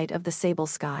starlight of the sable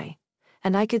sky,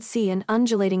 and I could see an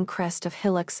undulating crest of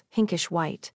hillocks pinkish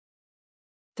white.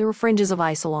 There were fringes of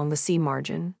ice along the sea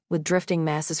margin, with drifting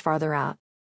masses farther out.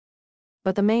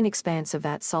 But the main expanse of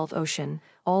that salt ocean,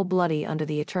 all bloody under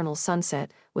the eternal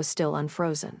sunset, was still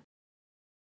unfrozen.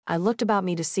 I looked about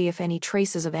me to see if any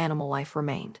traces of animal life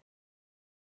remained.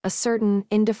 A certain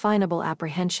indefinable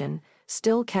apprehension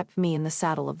still kept me in the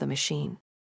saddle of the machine.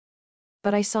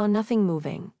 But I saw nothing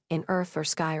moving, in earth or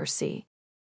sky or sea.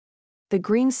 The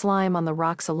green slime on the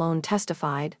rocks alone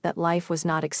testified that life was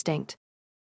not extinct.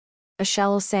 A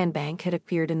shallow sandbank had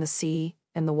appeared in the sea,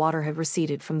 and the water had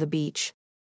receded from the beach.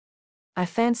 I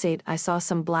fancied I saw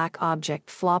some black object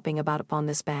flopping about upon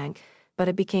this bank, but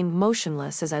it became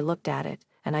motionless as I looked at it,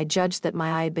 and I judged that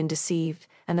my eye had been deceived,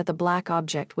 and that the black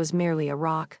object was merely a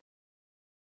rock.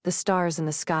 The stars in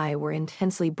the sky were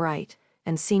intensely bright,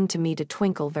 and seemed to me to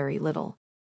twinkle very little.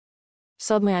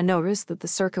 Suddenly I noticed that the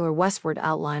circular westward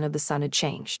outline of the sun had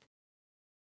changed.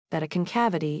 That a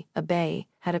concavity, a bay,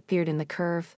 had appeared in the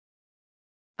curve.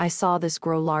 I saw this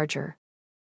grow larger.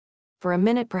 For a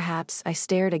minute perhaps I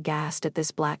stared aghast at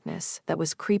this blackness that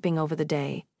was creeping over the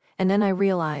day, and then I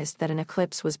realized that an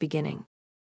eclipse was beginning.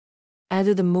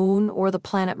 Either the moon or the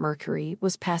planet Mercury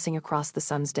was passing across the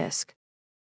sun's disk.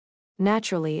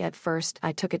 Naturally, at first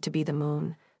I took it to be the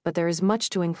moon, but there is much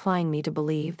to incline me to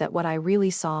believe that what I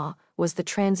really saw was the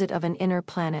transit of an inner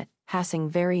planet passing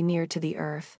very near to the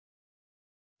earth.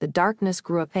 The darkness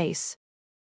grew apace.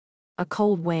 A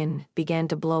cold wind began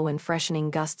to blow in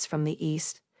freshening gusts from the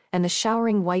east, and the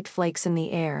showering white flakes in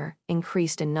the air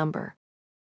increased in number.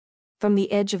 From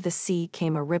the edge of the sea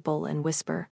came a ripple and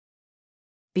whisper.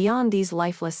 Beyond these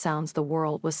lifeless sounds the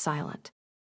world was silent.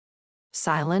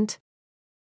 Silent?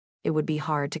 It would be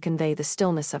hard to convey the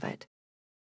stillness of it.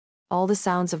 All the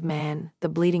sounds of man, the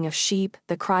bleating of sheep,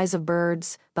 the cries of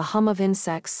birds, the hum of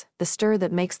insects, the stir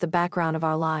that makes the background of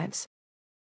our lives.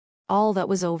 All that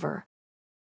was over.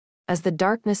 As the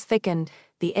darkness thickened,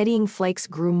 the eddying flakes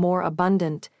grew more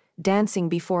abundant, dancing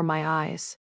before my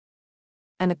eyes,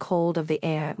 and the cold of the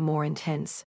air more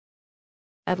intense.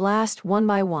 At last, one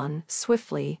by one,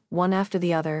 swiftly, one after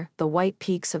the other, the white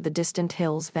peaks of the distant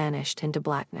hills vanished into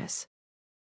blackness.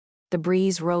 The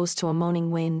breeze rose to a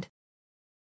moaning wind.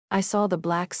 I saw the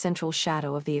black central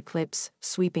shadow of the eclipse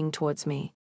sweeping towards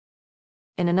me.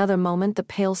 In another moment the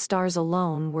pale stars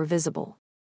alone were visible.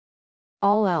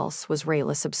 All else was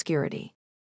rayless obscurity.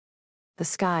 The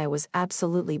sky was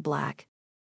absolutely black.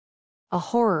 A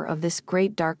horror of this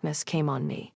great darkness came on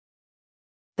me.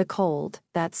 The cold,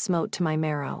 that smote to my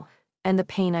marrow, and the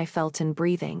pain I felt in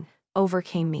breathing,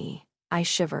 overcame me. I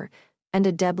shivered, and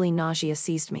a deadly nausea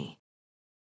seized me.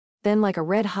 Then like a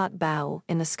red-hot bow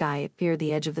in the sky appeared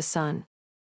the edge of the sun.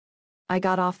 I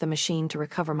got off the machine to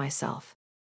recover myself.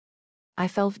 I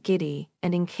felt giddy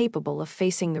and incapable of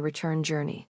facing the return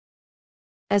journey.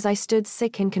 As I stood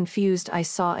sick and confused, I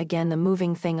saw again the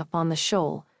moving thing upon the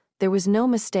shoal. There was no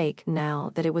mistake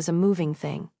now that it was a moving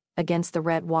thing, against the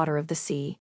red water of the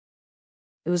sea.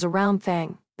 It was a round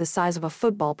thing, the size of a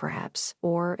football perhaps,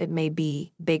 or it may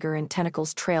be bigger and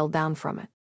tentacles trailed down from it.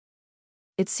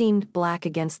 It seemed black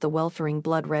against the weltering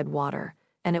blood-red water,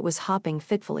 and it was hopping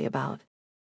fitfully about.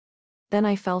 Then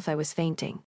I felt I was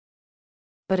fainting.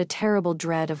 But a terrible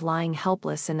dread of lying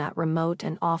helpless in that remote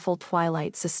and awful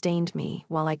twilight sustained me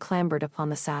while I clambered upon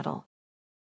the saddle.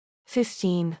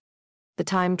 15. The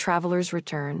time traveler's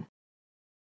return.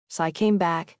 So I came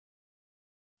back.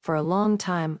 For a long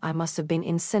time I must have been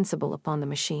insensible upon the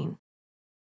machine.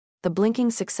 The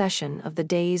blinking succession of the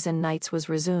days and nights was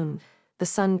resumed. The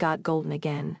sun got golden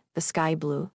again, the sky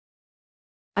blue.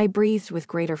 I breathed with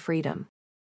greater freedom.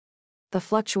 The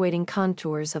fluctuating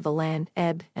contours of the land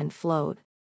ebbed and flowed.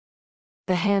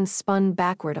 The hands spun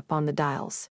backward upon the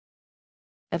dials.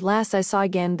 At last I saw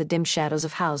again the dim shadows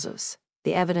of houses,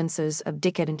 the evidences of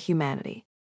decadent humanity.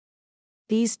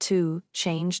 These too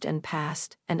changed and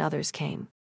passed, and others came.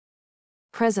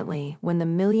 Presently, when the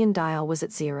million dial was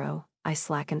at 0, I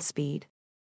slackened speed.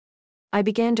 I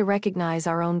began to recognize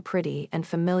our own pretty and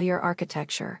familiar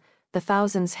architecture, The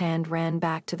thousand's hand ran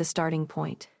back to the starting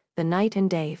point. The night and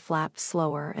day flapped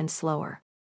slower and slower.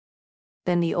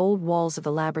 Then the old walls of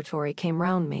the laboratory came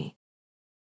round me.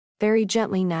 Very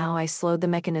gently now I slowed the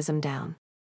mechanism down.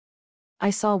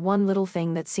 I saw one little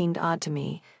thing that seemed odd to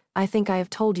me. I think I have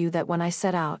told you that when I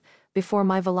set out, before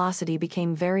my velocity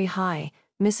became very high,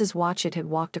 Mrs. Watchett had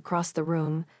walked across the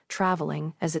room,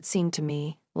 traveling, as it seemed to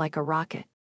me, like a rocket.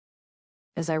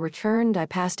 As I returned, I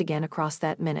passed again across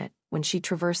that minute, when she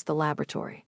traversed the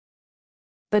laboratory.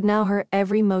 But now her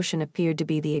every motion appeared to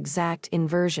be the exact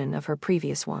inversion of her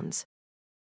previous ones.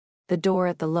 The door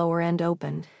at the lower end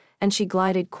opened, and she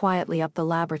glided quietly up the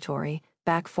laboratory,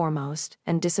 back foremost,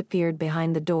 and disappeared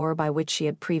behind the door by which she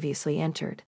had previously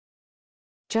entered.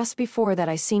 Just before that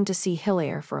I seemed to see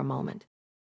Hilaire for a moment.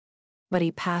 But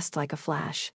he passed like a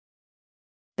flash.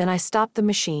 Then I stopped the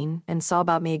machine and saw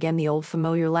about me again the old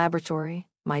familiar laboratory,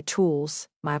 my tools,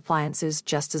 my appliances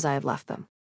just as I had left them.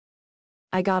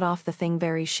 I got off the thing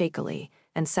very shakily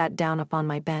and sat down upon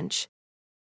my bench.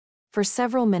 For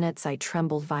several minutes I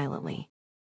trembled violently.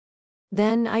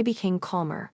 Then I became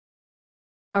calmer.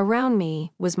 Around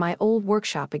me was my old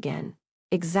workshop again,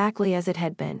 exactly as it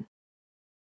had been.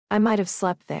 I might have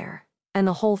slept there, and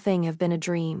the whole thing have been a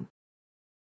dream.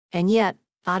 And yet,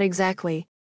 not exactly.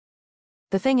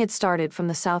 The thing had started from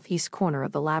the southeast corner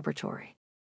of the laboratory.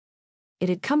 It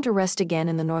had come to rest again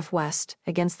in the northwest,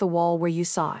 against the wall where you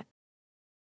saw it.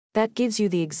 That gives you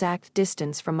the exact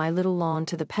distance from my little lawn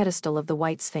to the pedestal of the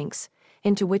White Sphinx,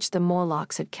 into which the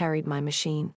Morlocks had carried my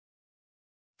machine.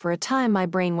 For a time my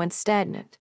brain went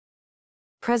stagnant.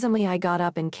 Presently I got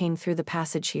up and came through the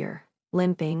passage here,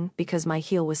 limping because my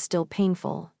heel was still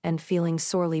painful and feeling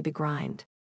sorely begrimed.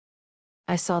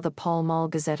 I saw the Pall Mall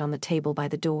Gazette on the table by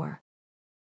the door.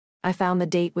 I found the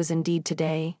date was indeed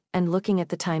today, and looking at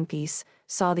the timepiece,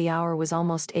 saw the hour was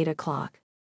almost 8 o'clock.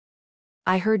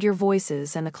 I heard your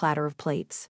voices and the clatter of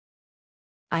plates.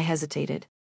 I hesitated.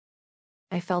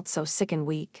 I felt so sick and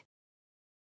weak.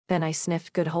 Then I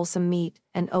sniffed good wholesome meat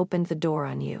and opened the door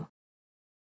on you.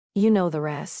 You know the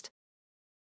rest.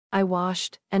 I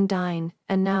washed and dined,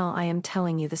 and now I am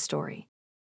telling you the story.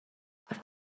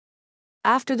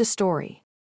 After the story.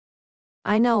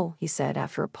 I know, he said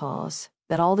after a pause,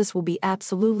 that all this will be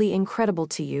absolutely incredible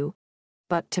to you,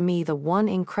 but to me the one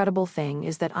incredible thing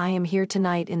is that I am here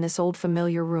tonight in this old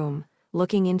familiar room,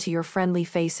 looking into your friendly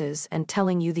faces and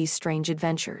telling you these strange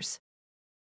adventures.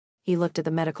 He looked at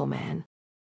the medical man.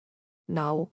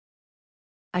 No.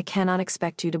 I cannot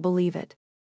expect you to believe it.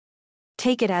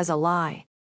 Take it as a lie.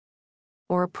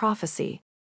 Or a prophecy.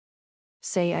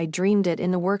 Say I dreamed it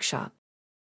in the workshop.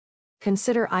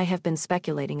 Consider I have been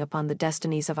speculating upon the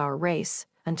destinies of our race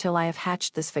until I have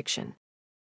hatched this fiction.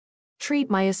 Treat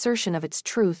my assertion of its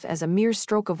truth as a mere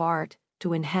stroke of art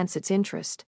to enhance its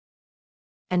interest.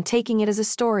 And taking it as a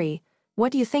story,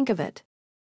 what do you think of it?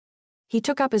 He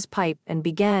took up his pipe and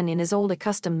began in his old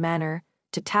accustomed manner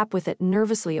to tap with it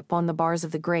nervously upon the bars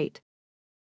of the grate.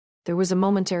 There was a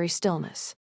momentary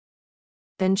stillness.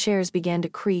 Then chairs began to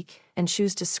creak and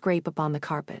shoes to scrape upon the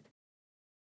carpet.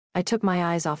 I took my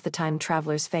eyes off the time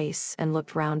traveler's face and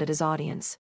looked round at his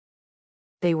audience.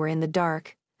 They were in the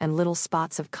dark, and little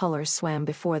spots of color swam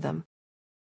before them.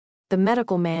 The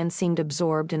medical man seemed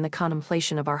absorbed in the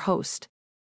contemplation of our host.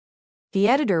 The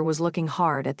editor was looking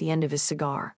hard at the end of his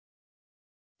cigar.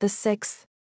 The sixth.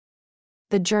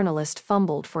 The journalist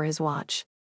fumbled for his watch.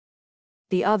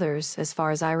 The others, as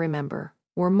far as I remember,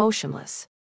 were motionless.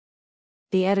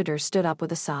 The editor stood up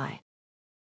with a sigh.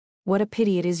 What a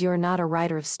pity it is you're not a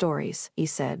writer of stories, he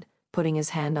said, putting his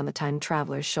hand on the time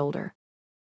traveler's shoulder.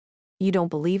 You don't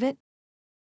believe it?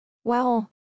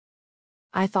 Well,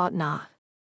 I thought not.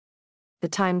 The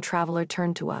time traveler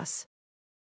turned to us.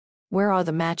 Where are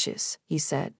the matches? He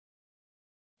said.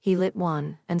 He lit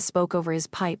one and spoke over his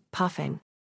pipe, puffing.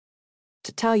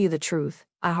 To tell you the truth,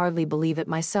 I hardly believe it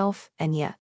myself, and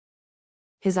yet.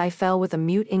 His eye fell with a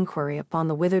mute inquiry upon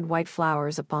the withered white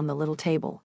flowers upon the little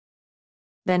table.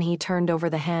 Then he turned over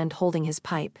the hand holding his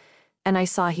pipe, and I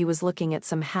saw he was looking at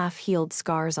some half-healed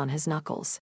scars on his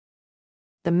knuckles.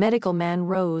 The medical man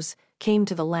rose, came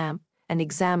to the lamp, and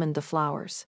examined the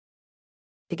flowers.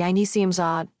 The guy seems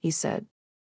odd, he said.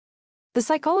 The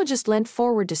psychologist leant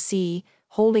forward to see,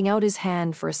 holding out his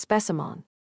hand for a specimen.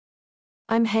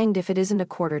 I'm hanged if it isn't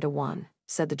 1:45,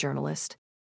 said the journalist.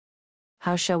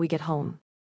 How shall we get home?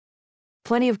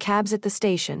 Plenty of cabs at the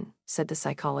station, said the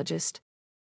psychologist.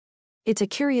 It's a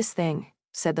curious thing,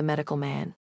 said the medical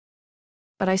man.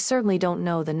 But I certainly don't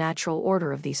know the natural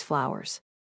order of these flowers.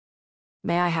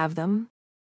 May I have them?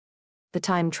 The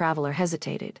time traveler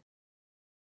hesitated.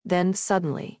 Then,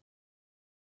 suddenly,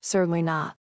 certainly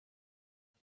not.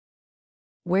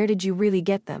 "Where did you really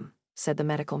get them?" said the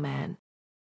medical man.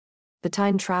 The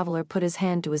time traveler put his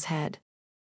hand to his head.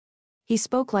 He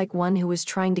spoke like one who was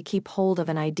trying to keep hold of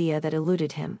an idea that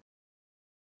eluded him.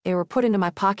 "They were put into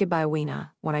my pocket by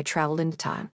Weena when I traveled into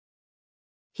time."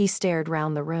 He stared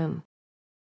round the room.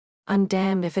 "I'm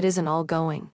damned if it isn't all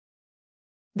going.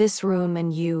 This room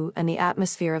and you and the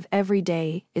atmosphere of every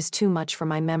day is too much for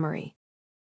my memory.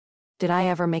 Did I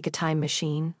ever make a time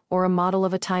machine, or a model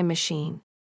of a time machine?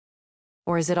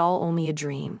 Or is it all only a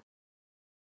dream?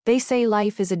 They say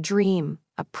life is a dream,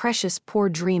 a precious poor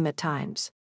dream at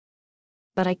times.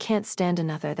 But I can't stand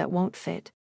another that won't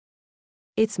fit.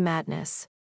 It's madness.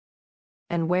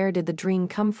 And where did the dream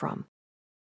come from?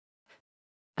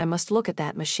 I must look at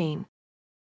that machine.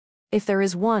 If there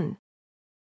is one."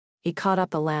 He caught up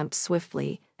the lamp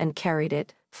swiftly and carried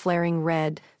it, flaring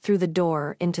red, through the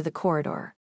door into the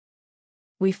corridor.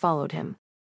 We followed him.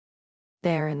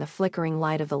 There in the flickering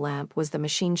light of the lamp was the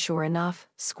machine, sure enough,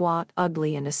 squat,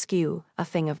 ugly and askew, a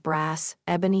thing of brass,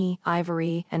 ebony,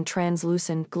 ivory, and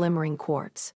translucent glimmering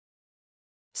quartz.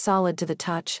 Solid to the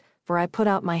touch, for I put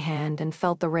out my hand and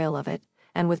felt the rail of it,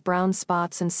 and with brown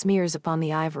spots and smears upon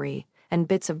the ivory, and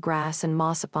bits of grass and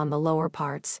moss upon the lower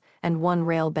parts, and one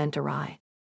rail bent awry.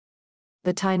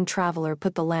 The time traveler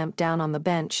put the lamp down on the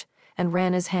bench and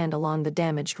ran his hand along the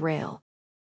damaged rail.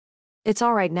 "It's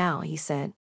all right now," he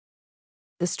said.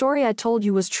 "The story I told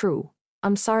you was true.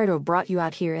 I'm sorry to have brought you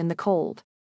out here in the cold."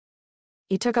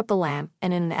 He took up the lamp,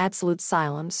 and in an absolute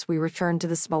silence we returned to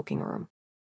the smoking room.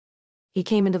 He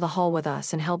came into the hall with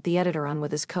us and helped the editor on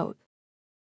with his coat.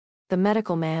 The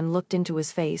medical man looked into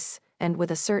his face, and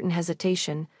with a certain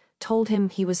hesitation, told him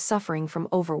he was suffering from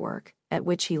overwork, at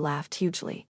which he laughed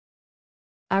hugely.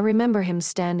 I remember him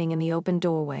standing in the open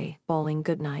doorway, bawling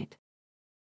good night.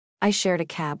 I shared a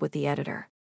cab with the editor.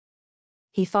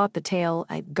 He thought the tale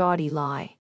a gaudy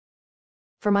lie.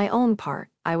 For my own part,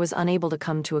 I was unable to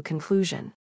come to a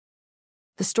conclusion.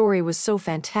 The story was so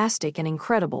fantastic and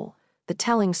incredible, the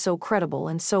telling so credible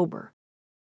and sober.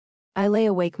 I lay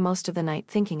awake most of the night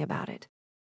thinking about it.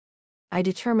 I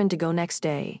determined to go next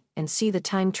day and see the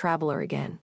time traveler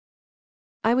again.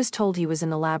 I was told he was in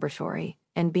the laboratory,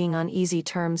 and being on easy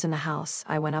terms in the house,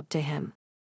 I went up to him.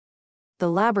 The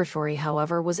laboratory,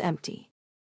 however, was empty.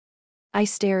 I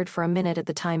stared for a minute at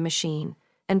the time machine,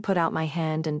 and put out my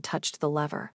hand and touched the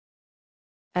lever.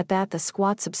 At that the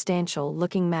squat,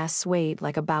 substantial-looking mass swayed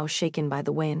like a bough shaken by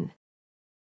the wind.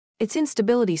 Its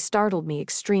instability startled me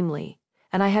extremely,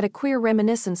 and I had a queer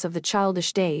reminiscence of the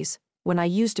childish days when I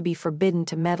used to be forbidden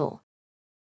to meddle.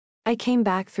 I came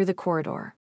back through the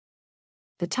corridor.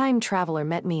 The time traveler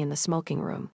met me in the smoking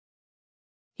room.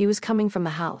 He was coming from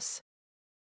the house.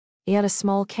 He had a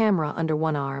small camera under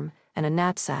one arm and a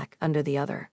knapsack under the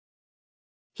other.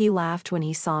 He laughed when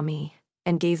he saw me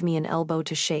and gave me an elbow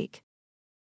to shake.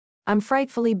 "I'm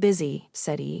frightfully busy,"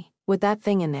 said he, "with that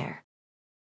thing in there."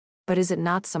 "But is it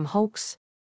not some hoax?"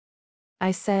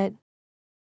 I said.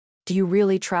 "Do you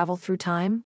really travel through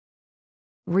time?"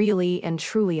 "Really and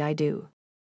truly I do."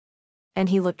 And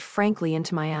he looked frankly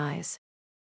into my eyes.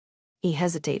 He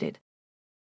hesitated.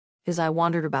 His eye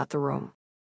wandered about the room.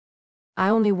 "I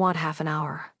only want half an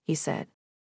hour," he said.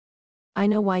 "I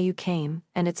know why you came,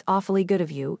 and it's awfully good of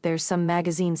you. There's some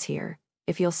magazines here.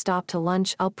 If you'll stop to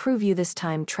lunch, I'll prove you this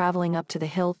time traveling up to the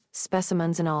hilt,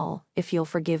 specimens and all, if you'll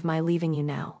forgive my leaving you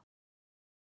now."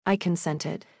 I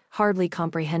consented, hardly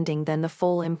comprehending then the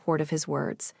full import of his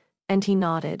words, and he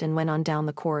nodded and went on down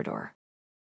the corridor.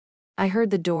 I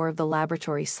heard the door of the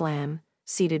laboratory slam,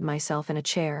 seated myself in a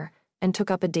chair, and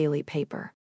took up a daily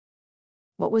paper.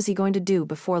 What was he going to do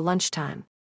before lunchtime?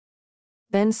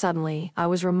 Then suddenly I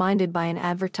was reminded by an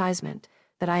advertisement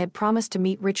that I had promised to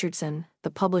meet Richardson,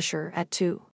 the publisher, at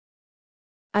 2.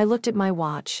 I looked at my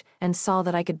watch and saw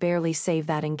that I could barely save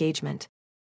that engagement.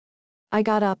 I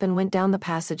got up and went down the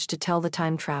passage to tell the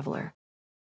time traveler.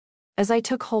 As I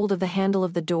took hold of the handle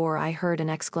of the door, I heard an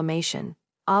exclamation,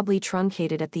 oddly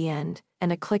truncated at the end,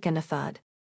 and a click and a thud.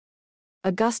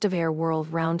 A gust of air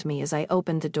whirled round me as I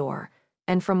opened the door,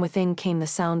 and from within came the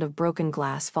sound of broken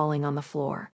glass falling on the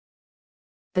floor.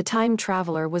 The time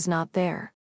traveler was not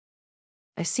there.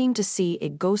 I seemed to see a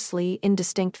ghostly,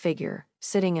 indistinct figure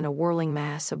sitting in a whirling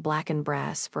mass of blackened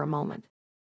brass for a moment.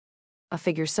 A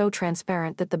figure so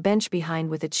transparent that the bench behind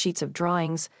with its sheets of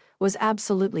drawings was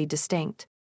absolutely distinct.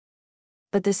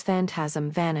 But this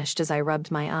phantasm vanished as I rubbed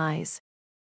my eyes.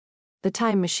 The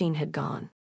time machine had gone.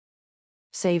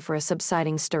 Save for a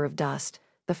subsiding stir of dust,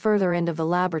 the further end of the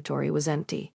laboratory was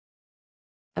empty.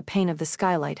 A pane of the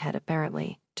skylight had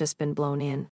apparently just been blown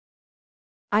in.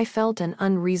 I felt an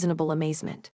unreasonable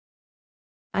amazement.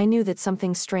 I knew that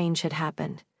something strange had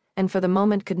happened, and for the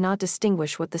moment could not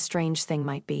distinguish what the strange thing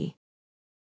might be.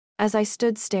 As I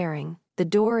stood staring, the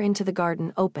door into the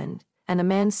garden opened, and a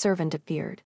manservant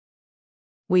appeared.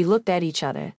 We looked at each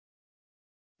other.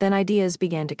 Then ideas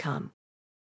began to come.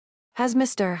 "Has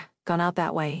Mr. gone out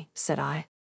that way?" said I.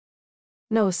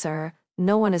 "No, sir,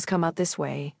 no one has come out this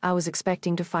way. I was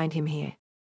expecting to find him here."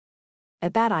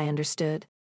 At that I understood.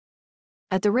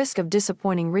 At the risk of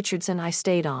disappointing Richardson, I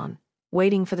stayed on,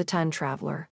 waiting for the time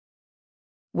traveler.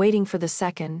 Waiting for the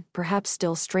second, perhaps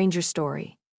still stranger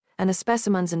story, and the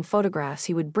specimens and photographs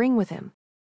he would bring with him.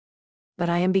 But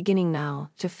I am beginning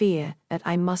now to fear that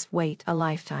I must wait a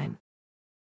lifetime.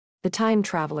 The time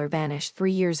traveler vanished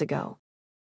 3 years ago.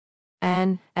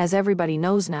 And, as everybody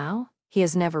knows now, he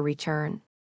has never returned.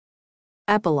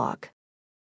 Epilogue.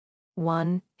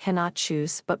 One cannot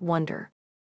choose but wonder.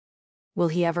 Will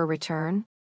he ever return?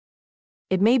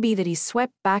 It may be that he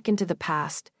swept back into the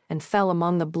past and fell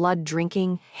among the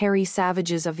blood-drinking, hairy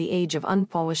savages of the age of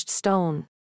unpolished stone,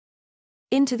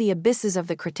 into the abysses of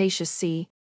the Cretaceous Sea,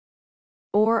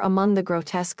 or among the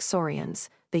grotesque saurians,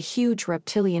 the huge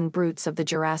reptilian brutes of the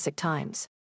Jurassic times.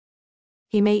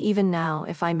 He may even now,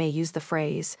 if I may use the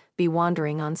phrase, be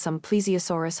wandering on some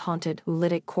plesiosaurus-haunted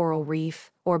oolitic coral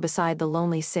reef, or beside the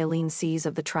lonely saline seas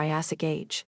of the Triassic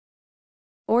Age.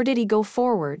 Or did he go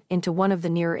forward into one of the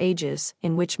nearer ages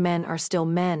in which men are still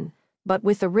men, but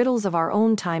with the riddles of our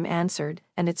own time answered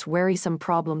and its wearisome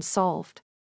problems solved?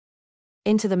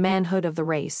 Into the manhood of the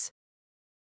race.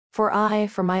 For I,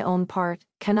 for my own part,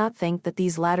 cannot think that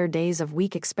these latter days of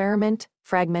weak experiment,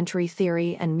 fragmentary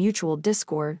theory, and mutual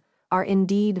discord are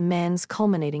indeed man's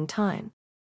culminating time.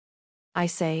 I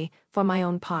say, for my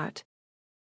own part.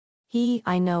 He,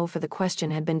 I know, for the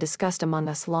question had been discussed among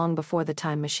us long before the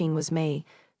time machine was made,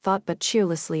 thought but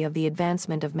cheerlessly of the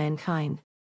advancement of mankind,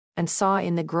 and saw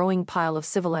in the growing pile of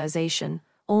civilization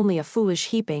only a foolish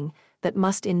heaping that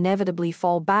must inevitably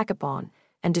fall back upon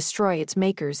and destroy its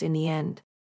makers in the end.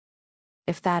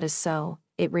 If that is so,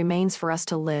 it remains for us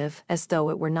to live as though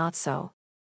it were not so.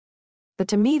 But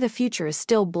to me the future is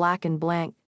still black and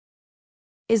blank,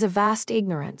 is a vast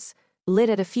ignorance, lit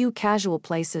at a few casual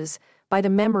places by the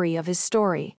memory of his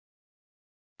story.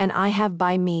 And I have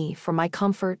by me, for my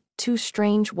comfort, 2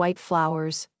 strange white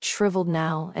flowers, shriveled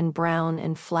now and brown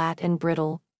and flat and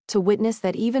brittle, to witness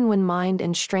that even when mind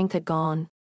and strength had gone,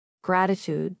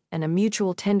 gratitude and a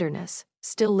mutual tenderness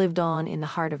still lived on in the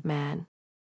heart of man.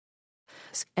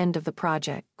 End of the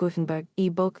project. Gutenberg,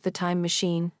 ebook The Time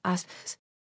Machine.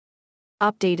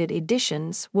 Updated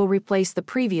editions will replace the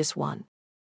previous one.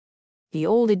 The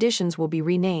old editions will be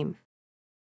renamed.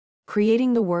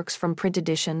 Creating the works from print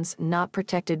editions not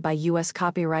protected by U.S.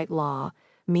 copyright law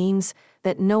means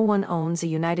that no one owns a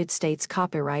United States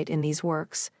copyright in these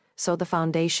works, so the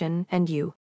Foundation and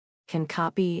you can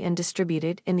copy and distribute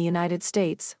it in the United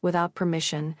States without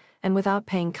permission and without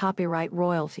paying copyright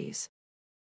royalties.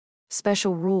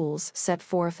 Special rules set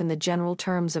forth in the general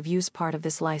terms of use part of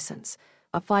this license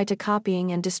apply to copying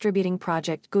and distributing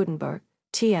Project Gutenberg,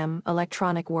 TM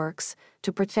electronic works,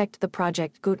 to protect the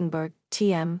Project Gutenberg,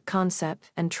 TM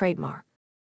concept and trademark.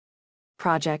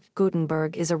 Project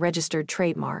Gutenberg is a registered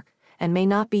trademark and may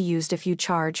not be used if you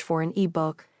charge for an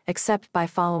e-book, except by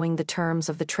following the terms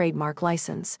of the trademark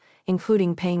license,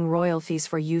 including paying royalties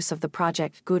for use of the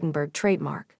Project Gutenberg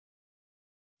trademark.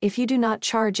 If you do not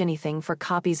charge anything for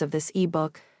copies of this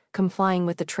e-book, complying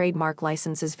with the trademark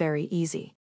license is very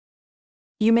easy.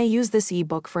 You may use this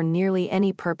e-book for nearly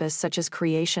any purpose, such as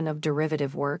creation of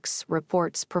derivative works,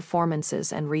 reports,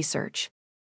 performances, and research.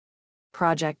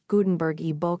 Project Gutenberg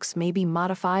e-books may be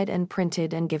modified and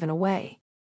printed and given away.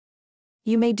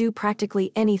 You may do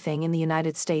practically anything in the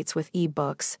United States with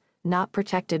e-books, not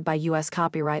protected by U.S.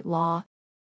 copyright law.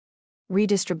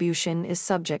 Redistribution is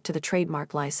subject to the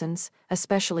trademark license,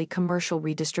 especially commercial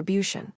redistribution.